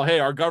stolen. Well,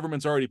 hey, our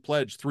government's already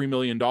pledged $3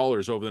 million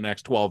over the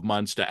next 12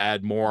 months to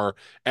add more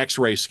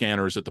x-ray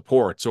scanners at the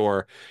ports.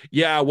 Or,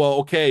 yeah, well,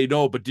 okay,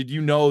 no, but did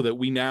you know that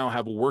we now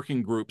have a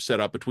working group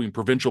set up between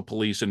provincial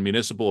police and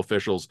municipal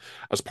officials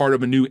as part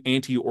of a new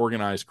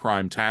anti-organized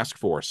crime task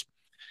force?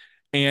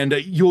 And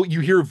you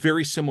hear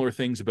very similar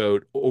things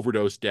about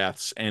overdose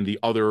deaths and the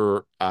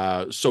other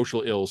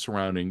social ills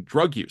surrounding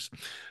drug use.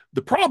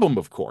 The problem,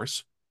 of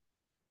course,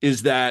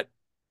 is that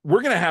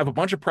we're going to have a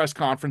bunch of press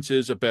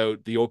conferences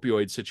about the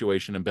opioid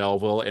situation in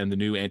Belleville and the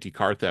new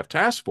anti-car theft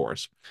task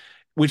force,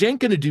 which ain't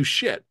going to do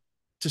shit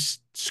to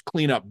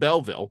clean up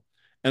Belleville.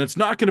 And it's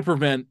not going to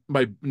prevent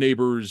my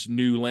neighbor's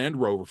new Land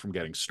Rover from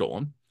getting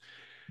stolen.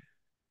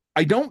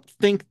 I don't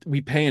think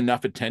we pay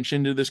enough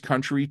attention to this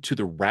country to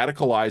the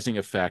radicalizing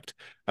effect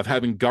of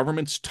having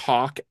governments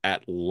talk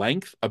at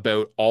length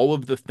about all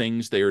of the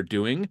things they are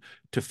doing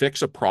to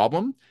fix a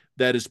problem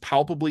that is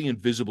palpably and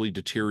visibly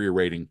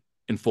deteriorating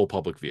in full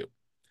public view.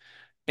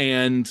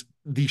 And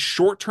the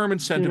short-term Do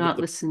incentive of not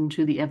the listen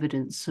to the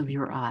evidence of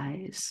your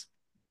eyes.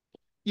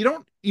 you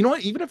know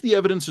what, even if the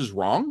evidence is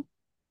wrong,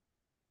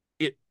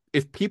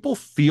 if people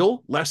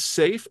feel less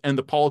safe and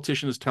the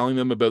politician is telling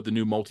them about the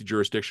new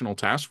multi-jurisdictional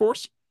task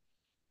force,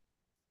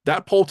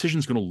 that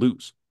politician's going to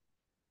lose.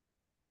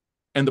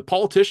 And the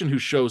politician who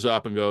shows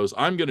up and goes,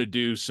 I'm going to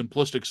do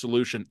simplistic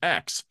solution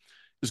X,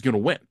 is going to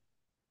win.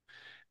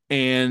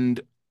 And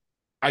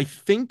I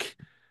think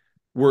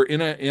we're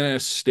in a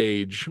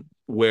stage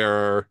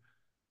where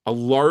a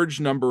large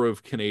number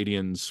of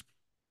Canadians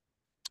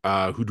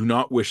who do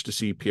not wish to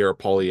see Pierre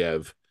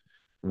Poilievre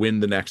win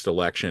the next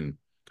election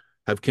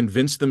have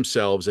convinced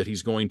themselves that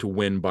he's going to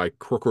win by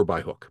crook or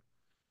by hook.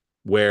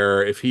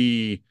 Where if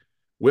he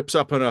whips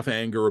up enough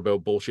anger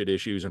about bullshit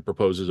issues and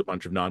proposes a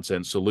bunch of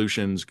nonsense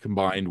solutions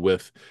combined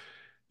with,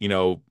 you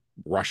know,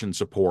 Russian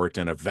support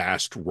and a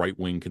vast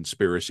right-wing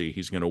conspiracy,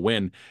 he's going to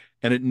win.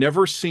 And it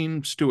never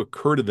seems to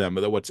occur to them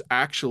that what's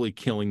actually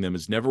killing them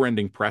is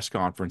never-ending press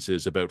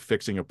conferences about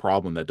fixing a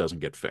problem that doesn't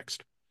get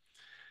fixed.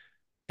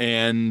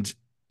 And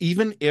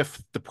even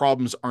if the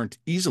problems aren't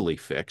easily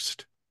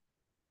fixed,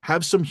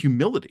 have some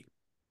humility.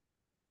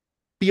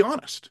 Be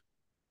honest.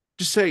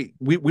 Just say,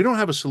 we don't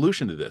have a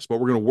solution to this, but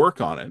we're going to work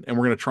on it and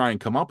we're going to try and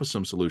come up with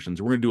some solutions.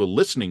 We're going to do a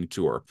listening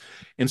tour.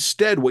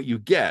 Instead, what you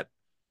get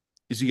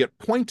is you get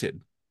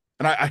pointed.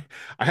 And I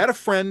had a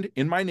friend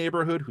in my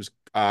neighborhood whose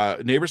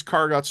neighbor's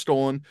car got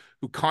stolen,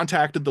 who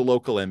contacted the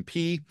local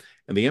MP,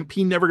 and the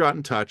MP never got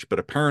in touch. But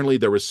apparently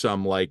there was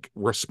some like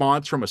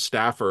response from a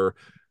staffer,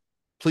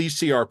 please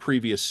see our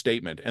previous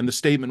statement. And the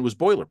statement was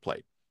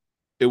boilerplate.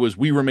 It was,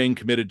 we remain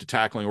committed to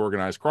tackling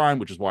organized crime,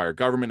 which is why our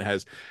government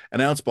has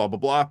announced blah, blah,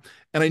 blah.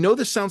 And I know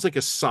this sounds like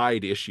a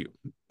side issue,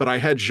 but I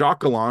had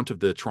Jacques Gallant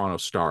of the Toronto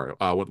Star,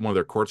 one of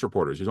their courts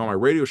reporters. He was on my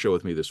radio show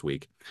with me this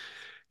week.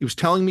 He was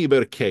telling me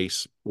about a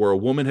case where a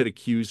woman had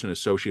accused an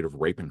associate of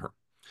raping her.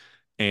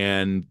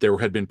 And there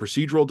had been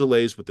procedural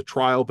delays with the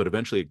trial, but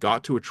eventually it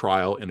got to a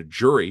trial and a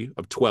jury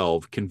of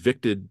 12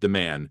 convicted the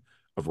man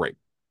of rape.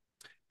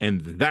 And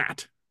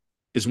that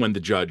is when the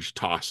judge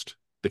tossed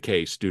the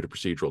case due to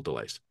procedural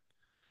delays.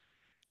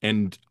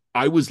 And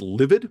I was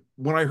livid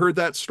when I heard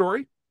that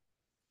story.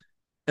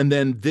 And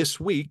then this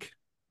week,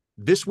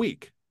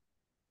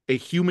 a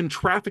human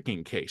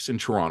trafficking case in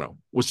Toronto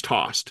was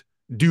tossed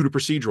due to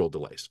procedural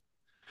delays.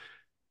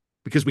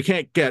 Because we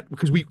can't get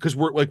because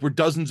we're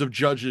dozens of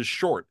judges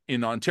short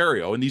in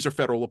Ontario, and these are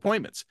federal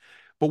appointments.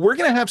 But we're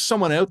going to have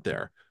someone out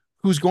there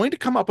who's going to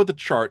come up with a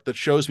chart that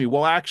shows me,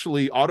 well,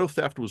 actually, auto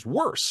theft was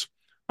worse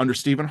under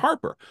Stephen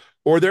Harper.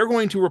 Or they're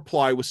going to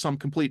reply with some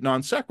complete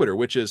non sequitur,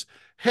 which is,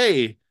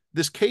 hey,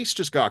 this case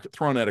just got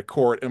thrown out of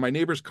court and my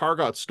neighbor's car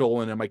got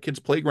stolen and my kid's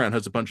playground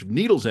has a bunch of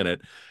needles in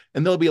it.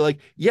 And they'll be like,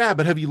 yeah,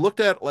 but have you looked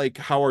at like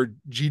how our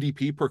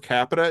GDP per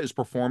capita is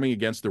performing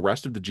against the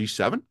rest of the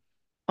G7?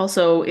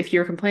 Also, if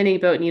you're complaining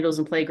about needles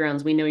and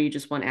playgrounds, we know you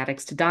just want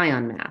addicts to die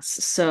en masse.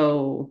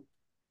 So,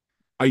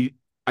 I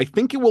I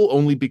think it will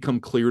only become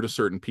clear to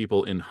certain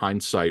people in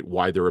hindsight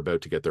why they're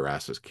about to get their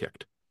asses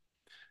kicked.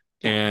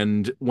 yeah.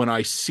 And when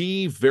I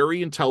see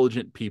very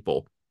intelligent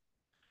people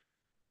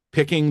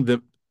picking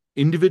the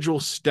individual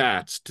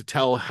stats to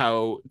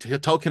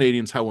tell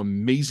Canadians how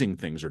amazing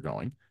things are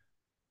going,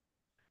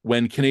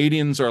 when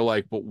Canadians are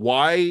like, but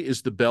why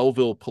is the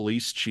Belleville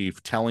police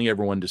chief telling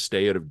everyone to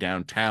stay out of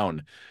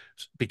downtown?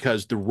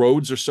 Because the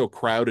roads are so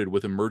crowded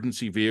with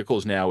emergency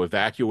vehicles now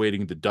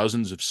evacuating the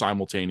dozens of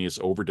simultaneous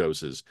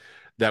overdoses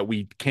that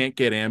we can't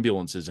get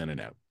ambulances in and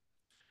out.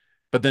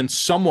 But then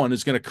someone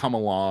is going to come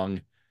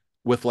along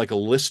with like a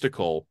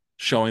listicle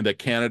showing that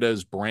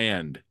Canada's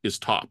brand is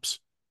tops.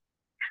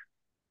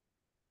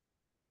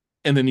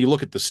 And then you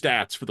look at the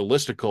stats for the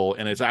listicle,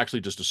 and it's actually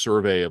just a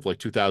survey of like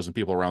 2,000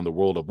 people around the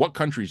world of what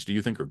countries do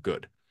you think are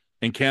good?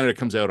 And Canada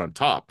comes out on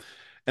top.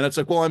 And it's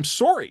like, well, I'm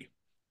sorry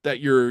that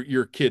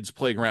your kid's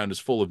playground is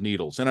full of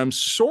needles. And I'm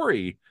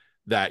sorry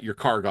that your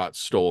car got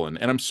stolen.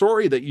 And I'm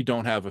sorry that you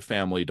don't have a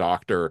family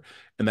doctor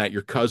and that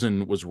your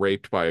cousin was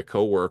raped by a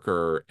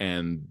coworker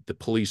and the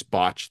police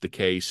botched the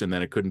case and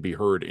then it couldn't be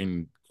heard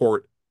in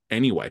court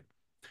anyway.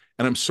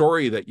 And I'm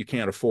sorry that you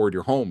can't afford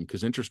your home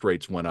because interest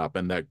rates went up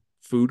and that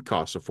food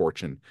costs a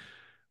fortune.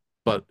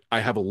 But I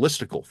have a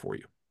listicle for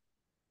you.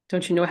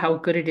 Don't you know how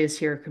good it is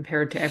here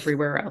compared to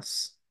everywhere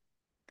else?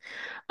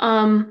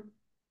 Um,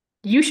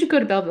 you should go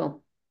to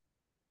Belleville.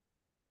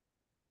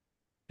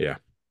 Yeah.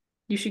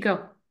 You should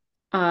go.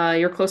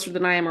 You're closer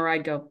than I am, or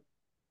I'd go.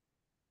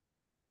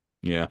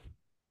 Yeah.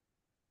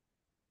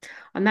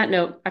 On that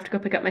note, I have to go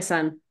pick up my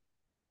son.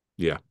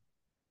 Yeah.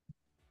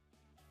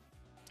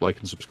 Like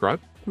and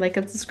subscribe. Like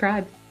and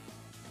subscribe.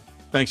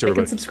 Thanks, Like and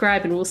everybody.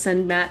 subscribe, and we'll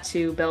send Matt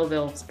to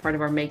Belleville as part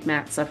of our Make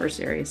Matt Suffer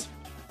series.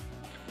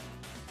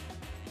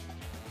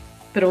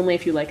 But only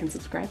if you like and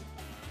subscribe.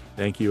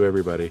 Thank you,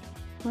 everybody.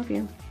 Love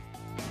you.